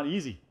it's not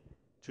easy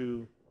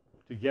to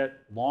get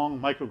long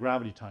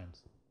microgravity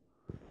times,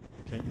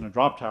 okay, in a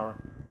drop tower.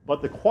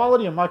 But the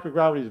quality of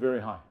microgravity is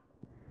very high,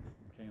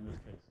 okay, in this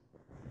case.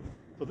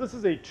 So this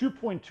is a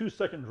 2.2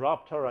 second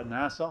drop tower at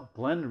NASA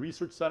Glenn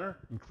Research Center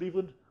in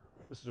Cleveland.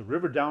 This is a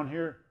river down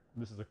here,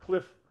 and this is a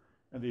cliff,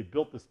 and they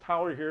built this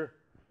tower here.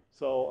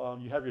 So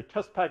you have your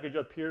test package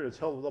up here. It's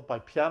held up by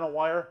piano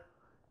wire,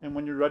 and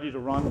when you're ready to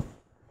run,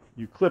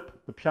 you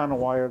clip the piano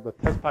wire, the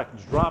test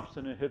package drops,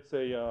 and it hits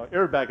a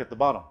airbag at the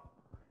bottom,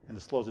 and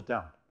it slows it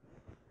down.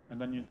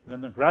 And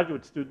then the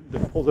graduate student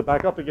then pulls it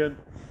back up again,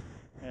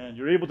 and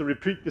you're able to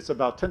repeat this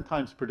about 10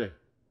 times per day.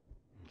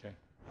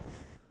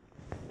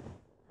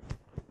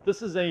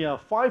 This is a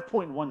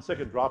 5.1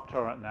 second drop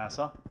tower at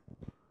NASA.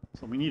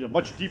 So we need a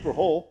much deeper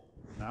hole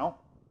now.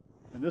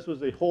 And this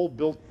was a hole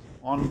built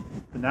on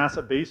the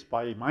NASA base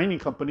by a mining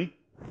company.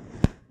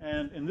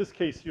 And in this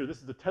case here, this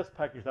is the test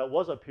package that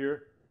was up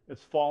here.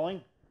 It's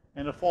falling,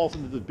 and it falls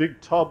into the big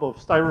tub of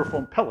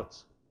styrofoam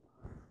pellets,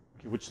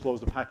 okay, which slows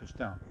the package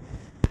down.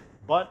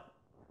 But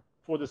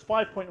for this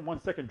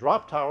 5.1 second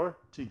drop tower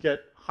to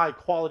get high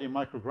quality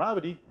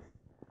microgravity,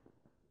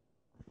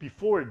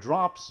 before it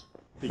drops,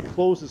 they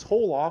close this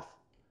hole off,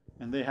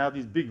 and they have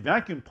these big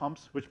vacuum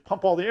pumps which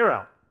pump all the air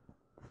out.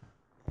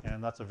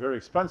 And that's a very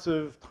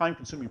expensive,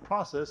 time-consuming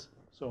process.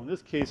 So in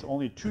this case,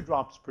 only 2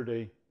 drops per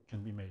day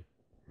can be made.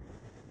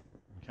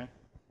 Okay.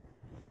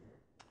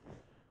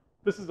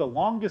 This is the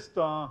longest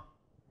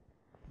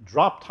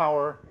drop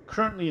tower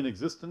currently in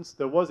existence.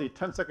 There was a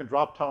 10-second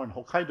drop tower in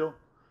Hokkaido.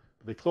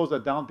 But they closed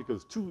that down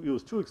because it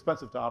was too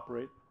expensive to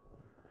operate.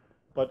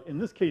 But in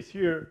this case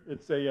here,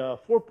 it's a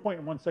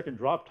 4.1 second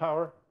drop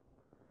tower.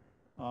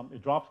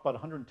 It drops about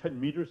 110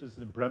 meters. This is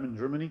in Bremen,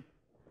 Germany.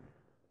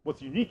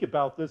 What's unique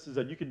about this is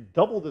that you can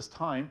double this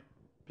time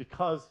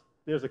because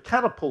there's a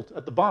catapult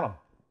at the bottom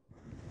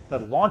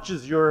that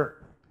launches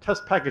your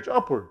test package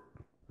upward.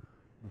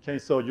 Okay,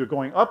 so you're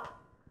going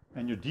up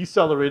and you're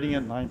decelerating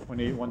at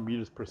 9.81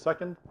 meters per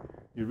second.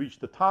 You reach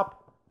the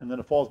top and then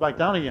it falls back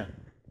down again.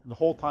 And the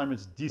whole time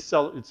it's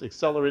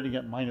accelerating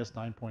at minus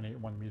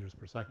 9.81 meters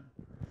per second.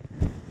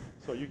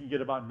 So you can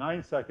get about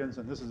 9 seconds,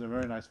 and this is a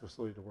very nice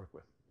facility to work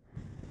with.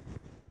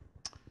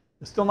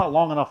 It's still not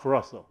long enough for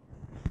us, though.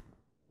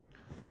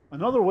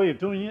 Another way of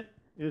doing it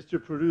is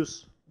to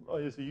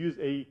use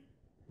a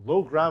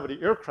low-gravity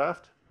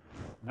aircraft.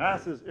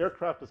 NASA's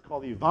aircraft is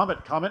called the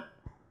Vomit Comet.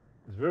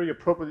 It's very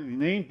appropriately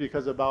named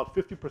because about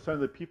 50% of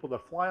the people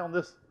that fly on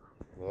this,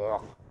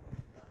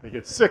 they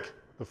get sick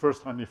the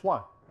first time they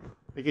fly.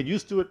 They get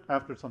used to it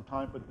after some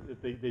time, but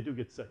they do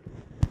get sick.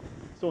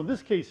 So in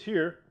this case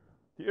here,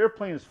 the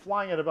airplane is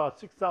flying at about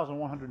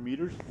 6,100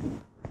 meters,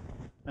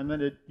 and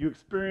then you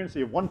experience a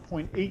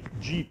 1.8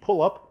 G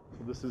pull-up.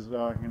 So this is,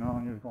 you're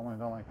going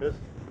down like this.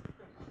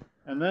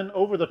 And then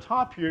over the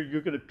top here,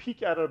 you're going to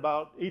peak at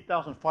about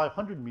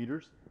 8,500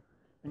 meters,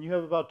 and you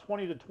have about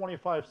 20 to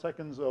 25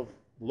 seconds of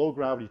low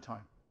gravity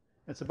time.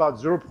 It's about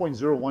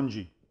 0.01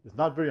 G. It's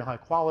not very high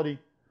quality,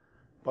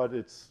 but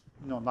it's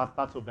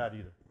not so bad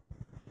either.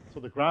 So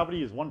the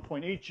gravity is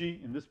 1.8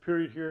 G in this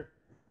period here.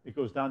 It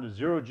goes down to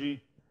 0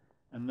 G,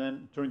 and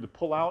then during the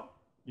pull out,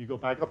 you go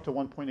back up to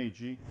 1.8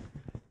 G,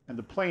 and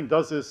the plane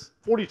does this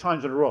 40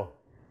 times in a row.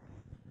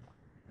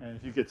 And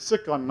if you get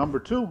sick on number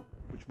 2,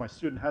 which my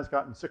student has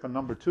gotten sick on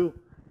number 2,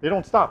 they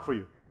don't stop for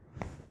you.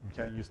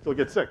 Okay, you still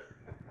get sick.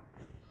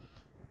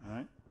 All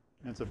right,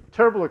 and it's a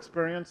terrible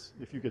experience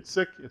if you get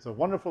sick. It's a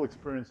wonderful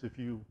experience if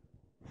you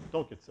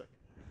don't get sick.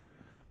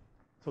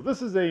 So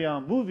this is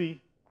a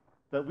movie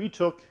that we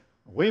took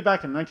way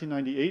back in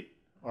 1998,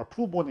 our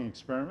pool boiling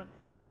experiment,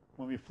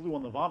 when we flew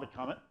on the Vomit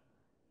Comet.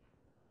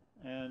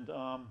 And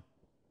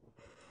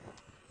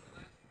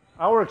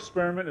our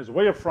experiment is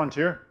way up front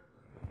here.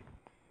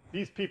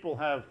 These people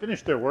have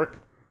finished their work.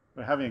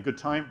 They're having a good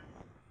time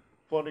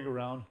floating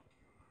around.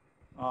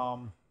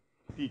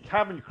 The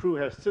cabin crew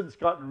has since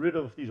gotten rid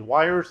of these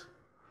wires.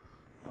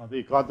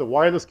 They got the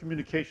wireless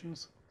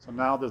communications, so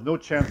now there's no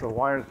chance of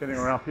wires getting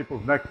around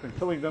people's necks and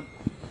killing them.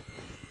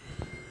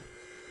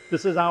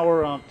 This is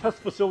our test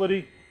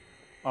facility.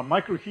 Our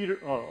microheater.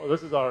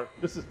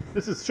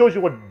 This shows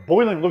you what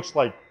boiling looks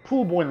like.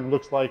 Pool boiling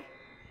looks like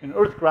in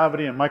Earth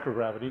gravity and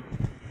microgravity.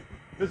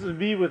 This is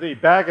me with a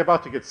bag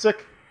about to get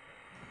sick.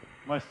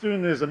 My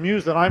student is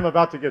amused that I'm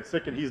about to get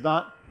sick and he's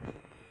not.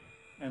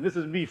 And this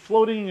is me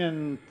floating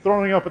and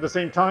throwing up at the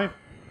same time.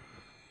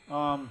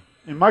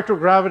 In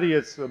microgravity,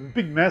 it's a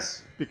big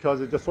mess because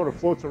it just sort of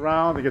floats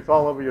around. It gets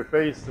all over your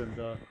face, and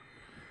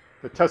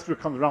the tester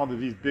comes around with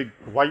these big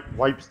white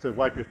wipes to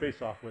wipe your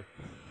face off with.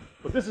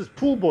 But this is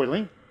pool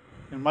boiling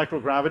in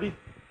microgravity.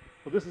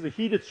 So this is a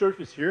heated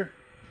surface here,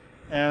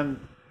 and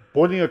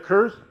boiling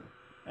occurs.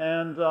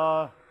 And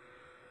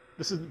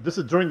this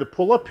is during the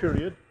pull-up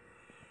period.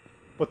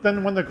 But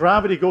then when the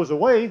gravity goes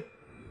away,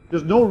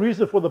 there's no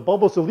reason for the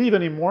bubbles to leave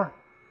anymore.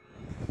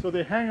 So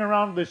they hang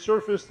around the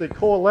surface, they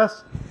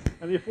coalesce,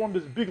 and they form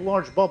this big,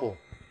 large bubble.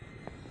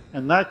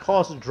 And that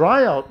causes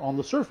dry out on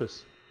the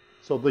surface.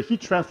 So the heat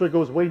transfer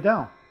goes way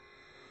down.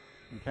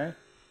 Okay?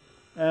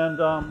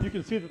 And you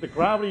can see that the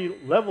gravity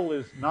level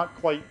is not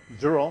quite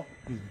 0.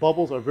 These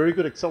bubbles are very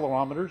good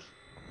accelerometers.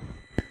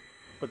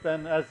 But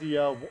then as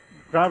the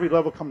gravity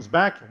level comes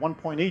back,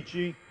 1.8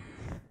 G,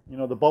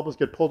 the bubbles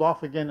get pulled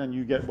off again, and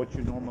you get what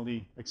you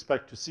normally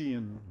expect to see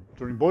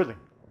during boiling.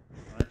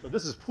 All right? So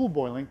this is pool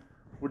boiling.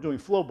 We're doing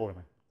flow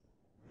boiling.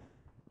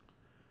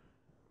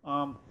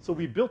 So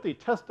we built a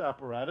test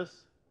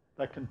apparatus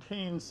that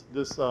contains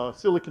this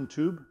silicon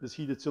tube, this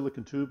heated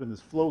silicon tube, and this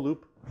flow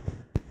loop.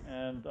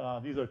 And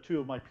these are 2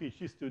 of my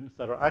PhD students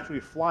that are actually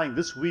flying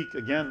this week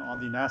again on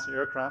the NASA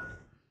aircraft.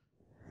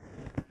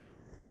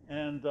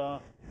 And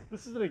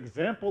this is an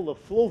example of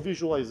flow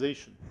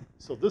visualization.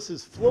 So this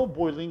is flow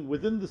boiling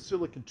within the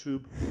silicon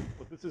tube,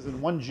 but this is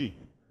in 1 G.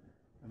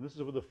 And this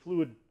is with a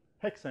fluid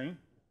hexane.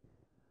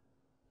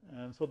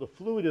 And so the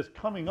fluid is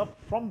coming up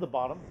from the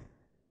bottom,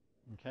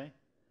 okay,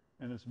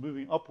 and it's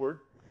moving upward.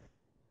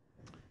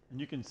 And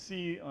you can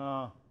see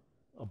a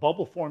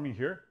bubble forming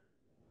here,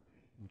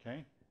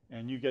 okay,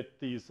 and you get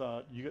these,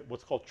 you get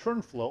what's called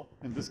churn flow.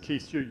 In this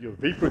case here, you have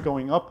vapor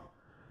going up,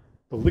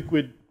 the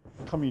liquid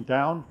coming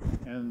down,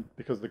 and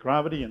because of the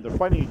gravity, and they're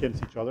fighting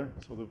against each other,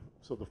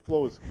 so the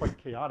flow is quite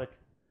chaotic.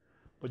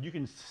 But you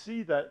can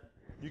see that,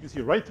 you can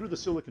see right through the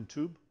silicon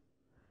tube.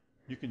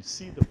 You can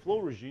see the flow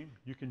regime.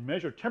 You can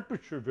measure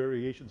temperature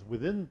variations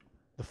within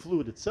the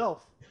fluid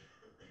itself,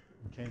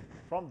 okay,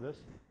 from this.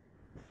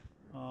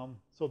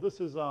 So this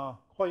is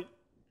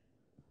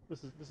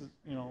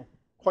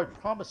quite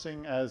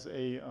promising as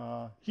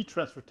a heat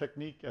transfer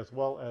technique as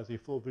well as a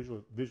flow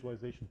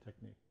visualization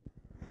technique.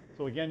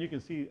 So again, you can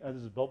see as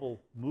this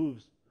bubble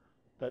moves,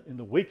 that in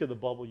the wake of the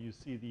bubble, you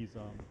see these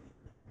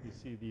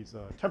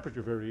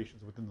temperature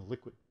variations within the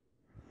liquid.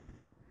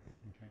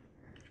 Okay.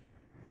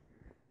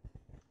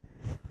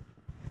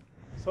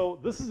 So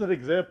this is an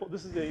example.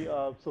 This is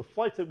so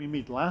flights that we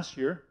made last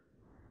year.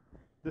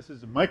 This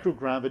is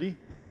microgravity.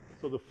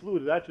 So the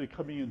fluid is actually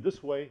coming in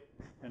this way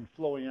and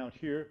flowing out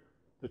here.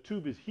 The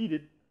tube is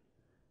heated,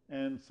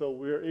 and so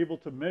we're able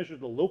to measure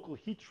the local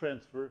heat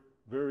transfer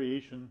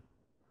variation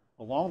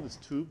along this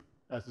tube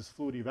as this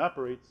fluid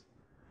evaporates.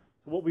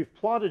 So what we've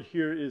plotted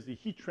here is the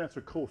heat transfer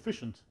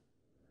coefficient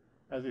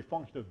as a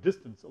function of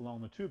distance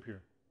along the tube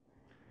here.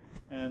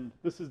 And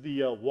this is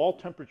the wall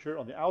temperature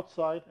on the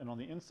outside and on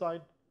the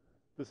inside.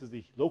 This is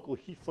the local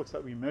heat flux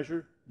that we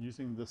measure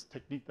using this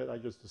technique that I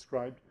just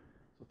described.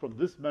 So from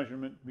this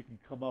measurement, we can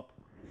come up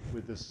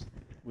with this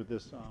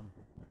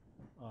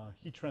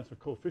heat transfer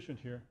coefficient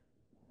here.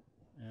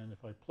 And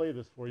if I play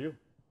this for you,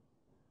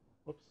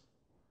 whoops,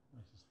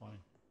 this is fine.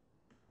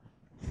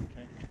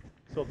 Okay,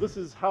 so this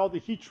is how the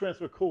heat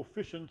transfer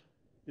coefficient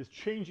is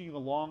changing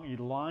along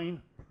a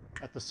line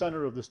at the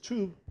center of this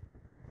tube,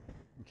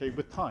 okay,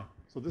 with time.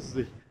 So this is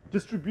the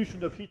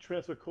distribution of heat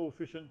transfer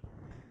coefficient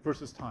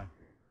versus time.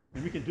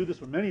 And we can do this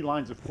with many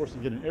lines, of course,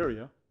 and get an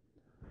area.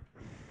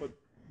 But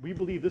we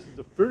believe this is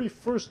the very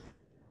first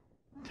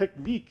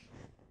technique,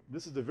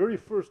 this is the very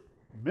first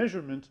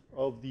measurement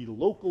of the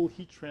local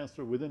heat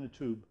transfer within a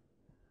tube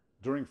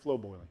during flow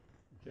boiling.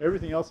 Okay,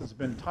 everything else has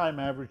been time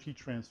average heat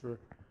transfer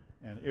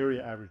and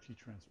area average heat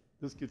transfer.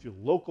 This gives you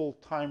local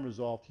time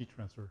resolved heat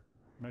transfer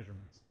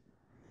measurements.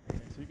 Okay,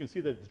 so you can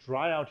see that it's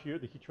dry out here,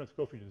 the heat transfer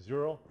coefficient is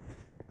 0.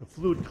 The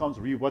fluid comes,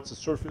 re-wets the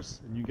surface,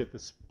 and you get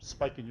this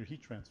spike in your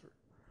heat transfer.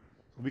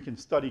 So we can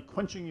study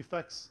quenching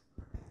effects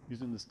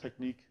using this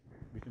technique.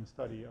 We can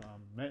study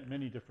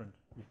many different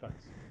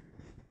effects.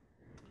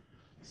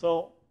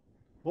 So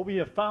what we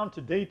have found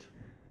to date,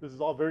 this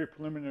is all very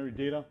preliminary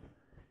data.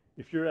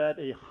 If you're at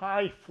a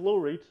high flow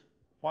rate,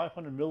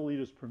 500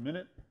 milliliters per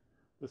minute,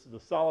 this is the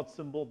solid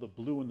symbol, the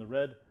blue and the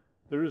red,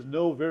 there is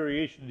no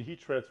variation in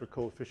heat transfer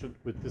coefficient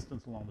with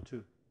distance along the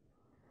tube.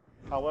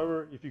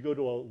 However, if you go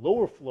to a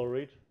lower flow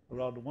rate,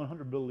 around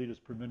 100 milliliters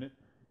per minute,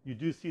 you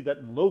do see that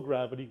in low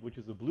gravity, which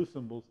is the blue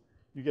symbols,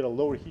 you get a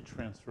lower heat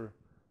transfer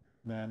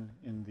than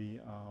in the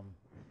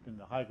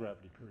high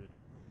gravity period.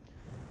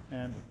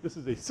 And this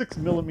is a 6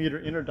 millimeter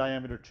inner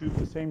diameter tube,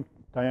 the same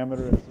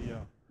diameter as the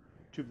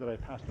tube that I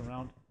passed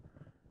around.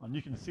 And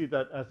you can see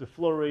that as the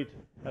flow rate,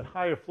 at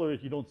higher flow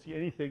rate, you don't see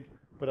anything,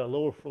 but at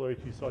lower flow rate,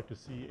 you start to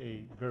see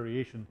a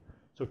variation.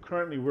 So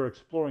currently, we're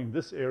exploring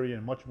this area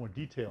in much more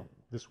detail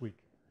this week.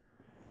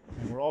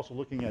 And we're also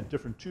looking at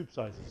different tube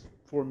sizes,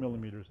 4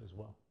 millimeters as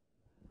well.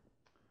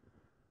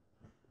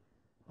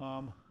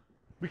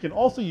 We can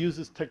also use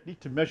this technique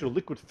to measure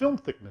liquid film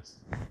thickness.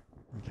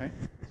 Okay,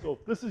 so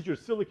if this is your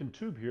silicon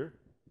tube here,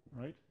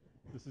 right?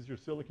 This is your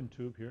silicon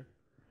tube here,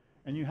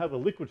 and you have a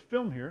liquid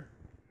film here,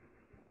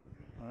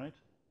 all right?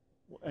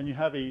 And you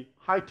have a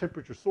high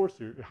temperature source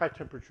here, a high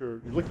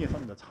temperature, you're looking at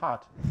something that's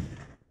hot.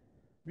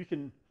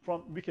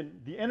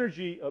 The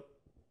energy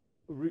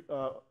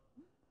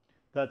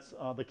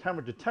the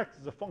camera detects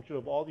is a function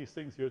of all these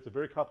things here. It's a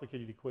very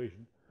complicated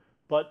equation,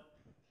 but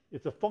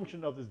it's a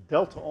function of this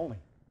delta only.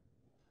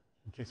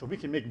 Okay, so we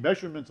can make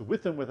measurements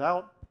with and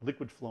without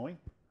liquid flowing,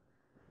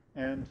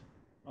 and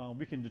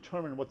we can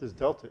determine what this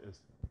delta is.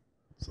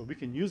 So we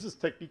can use this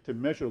technique to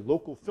measure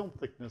local film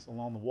thickness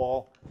along the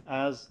wall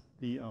as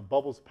the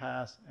bubbles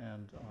pass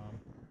and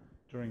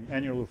during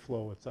annular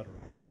flow, etc.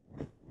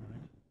 Right.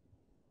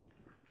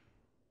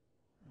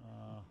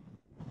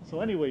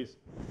 So anyways,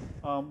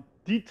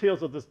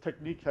 details of this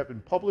technique have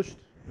been published.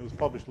 It was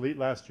published late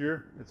last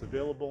year. It's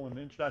available in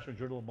the International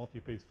Journal of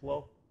Multi-Phase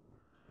Flow.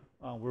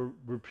 We're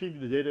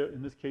repeating the data,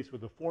 in this case,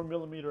 with a 4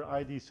 millimeter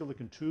ID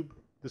silicon tube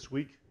this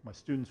week. My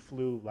students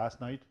flew last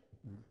night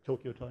in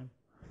Tokyo time.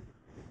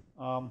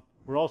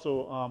 We're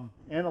also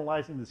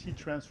analyzing this heat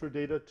transfer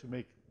data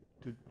to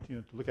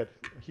look at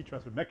heat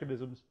transfer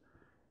mechanisms,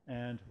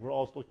 and we're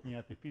also looking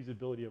at the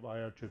feasibility of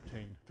IR to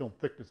obtain film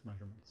thickness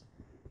measurements.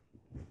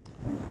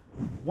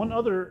 One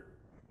other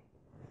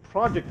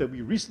project that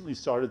we recently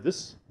started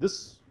this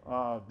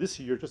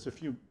year, just a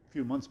few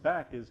months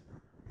back, is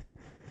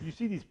you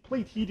see these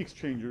plate heat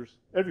exchangers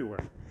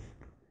everywhere.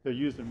 They're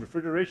used in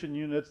refrigeration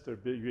units. They're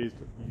used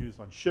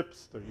on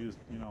ships. They're used,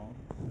 in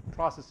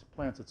process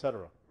plants,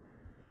 etc.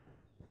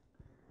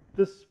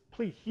 This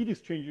plate heat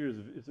exchanger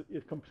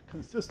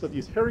consists of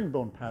these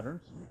herringbone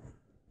patterns,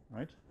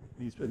 right?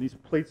 These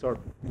plates are,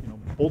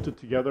 bolted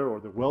together or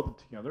they're welded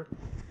together,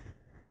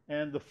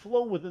 and the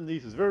flow within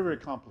these is very, very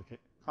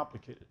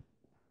complicated.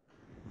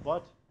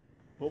 But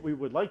what we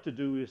would like to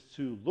do is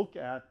to look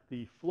at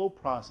the flow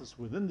process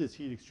within this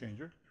heat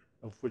exchanger,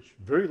 of which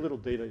very little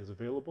data is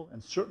available,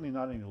 and certainly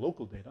not any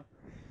local data.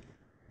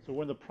 So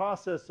we're in the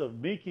process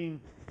of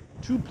making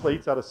two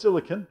plates out of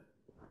silicon,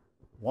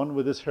 one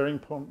with this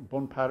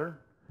herringbone pattern,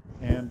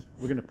 and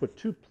we're going to put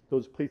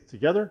those plates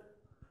together.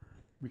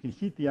 We can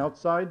heat the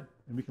outside,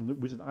 and we can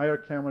use an IR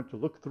camera to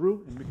look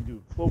through, and we can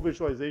do flow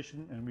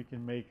visualization, and we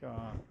can make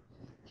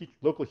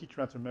local heat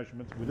transfer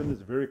measurements within this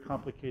very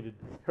complicated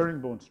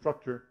herringbone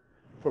structure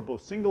for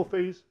both single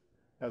phase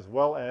as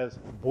well as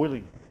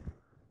boiling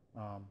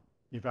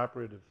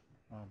evaporative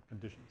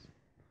conditions.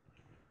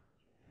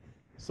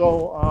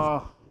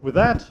 So with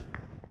that,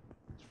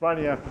 it's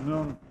Friday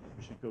afternoon.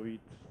 We should go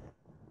eat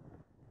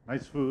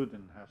nice food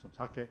and have some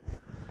sake.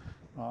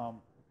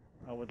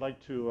 I would like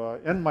to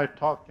end my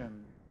talk,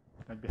 and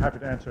I'd be happy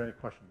to answer any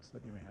questions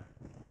that you may have.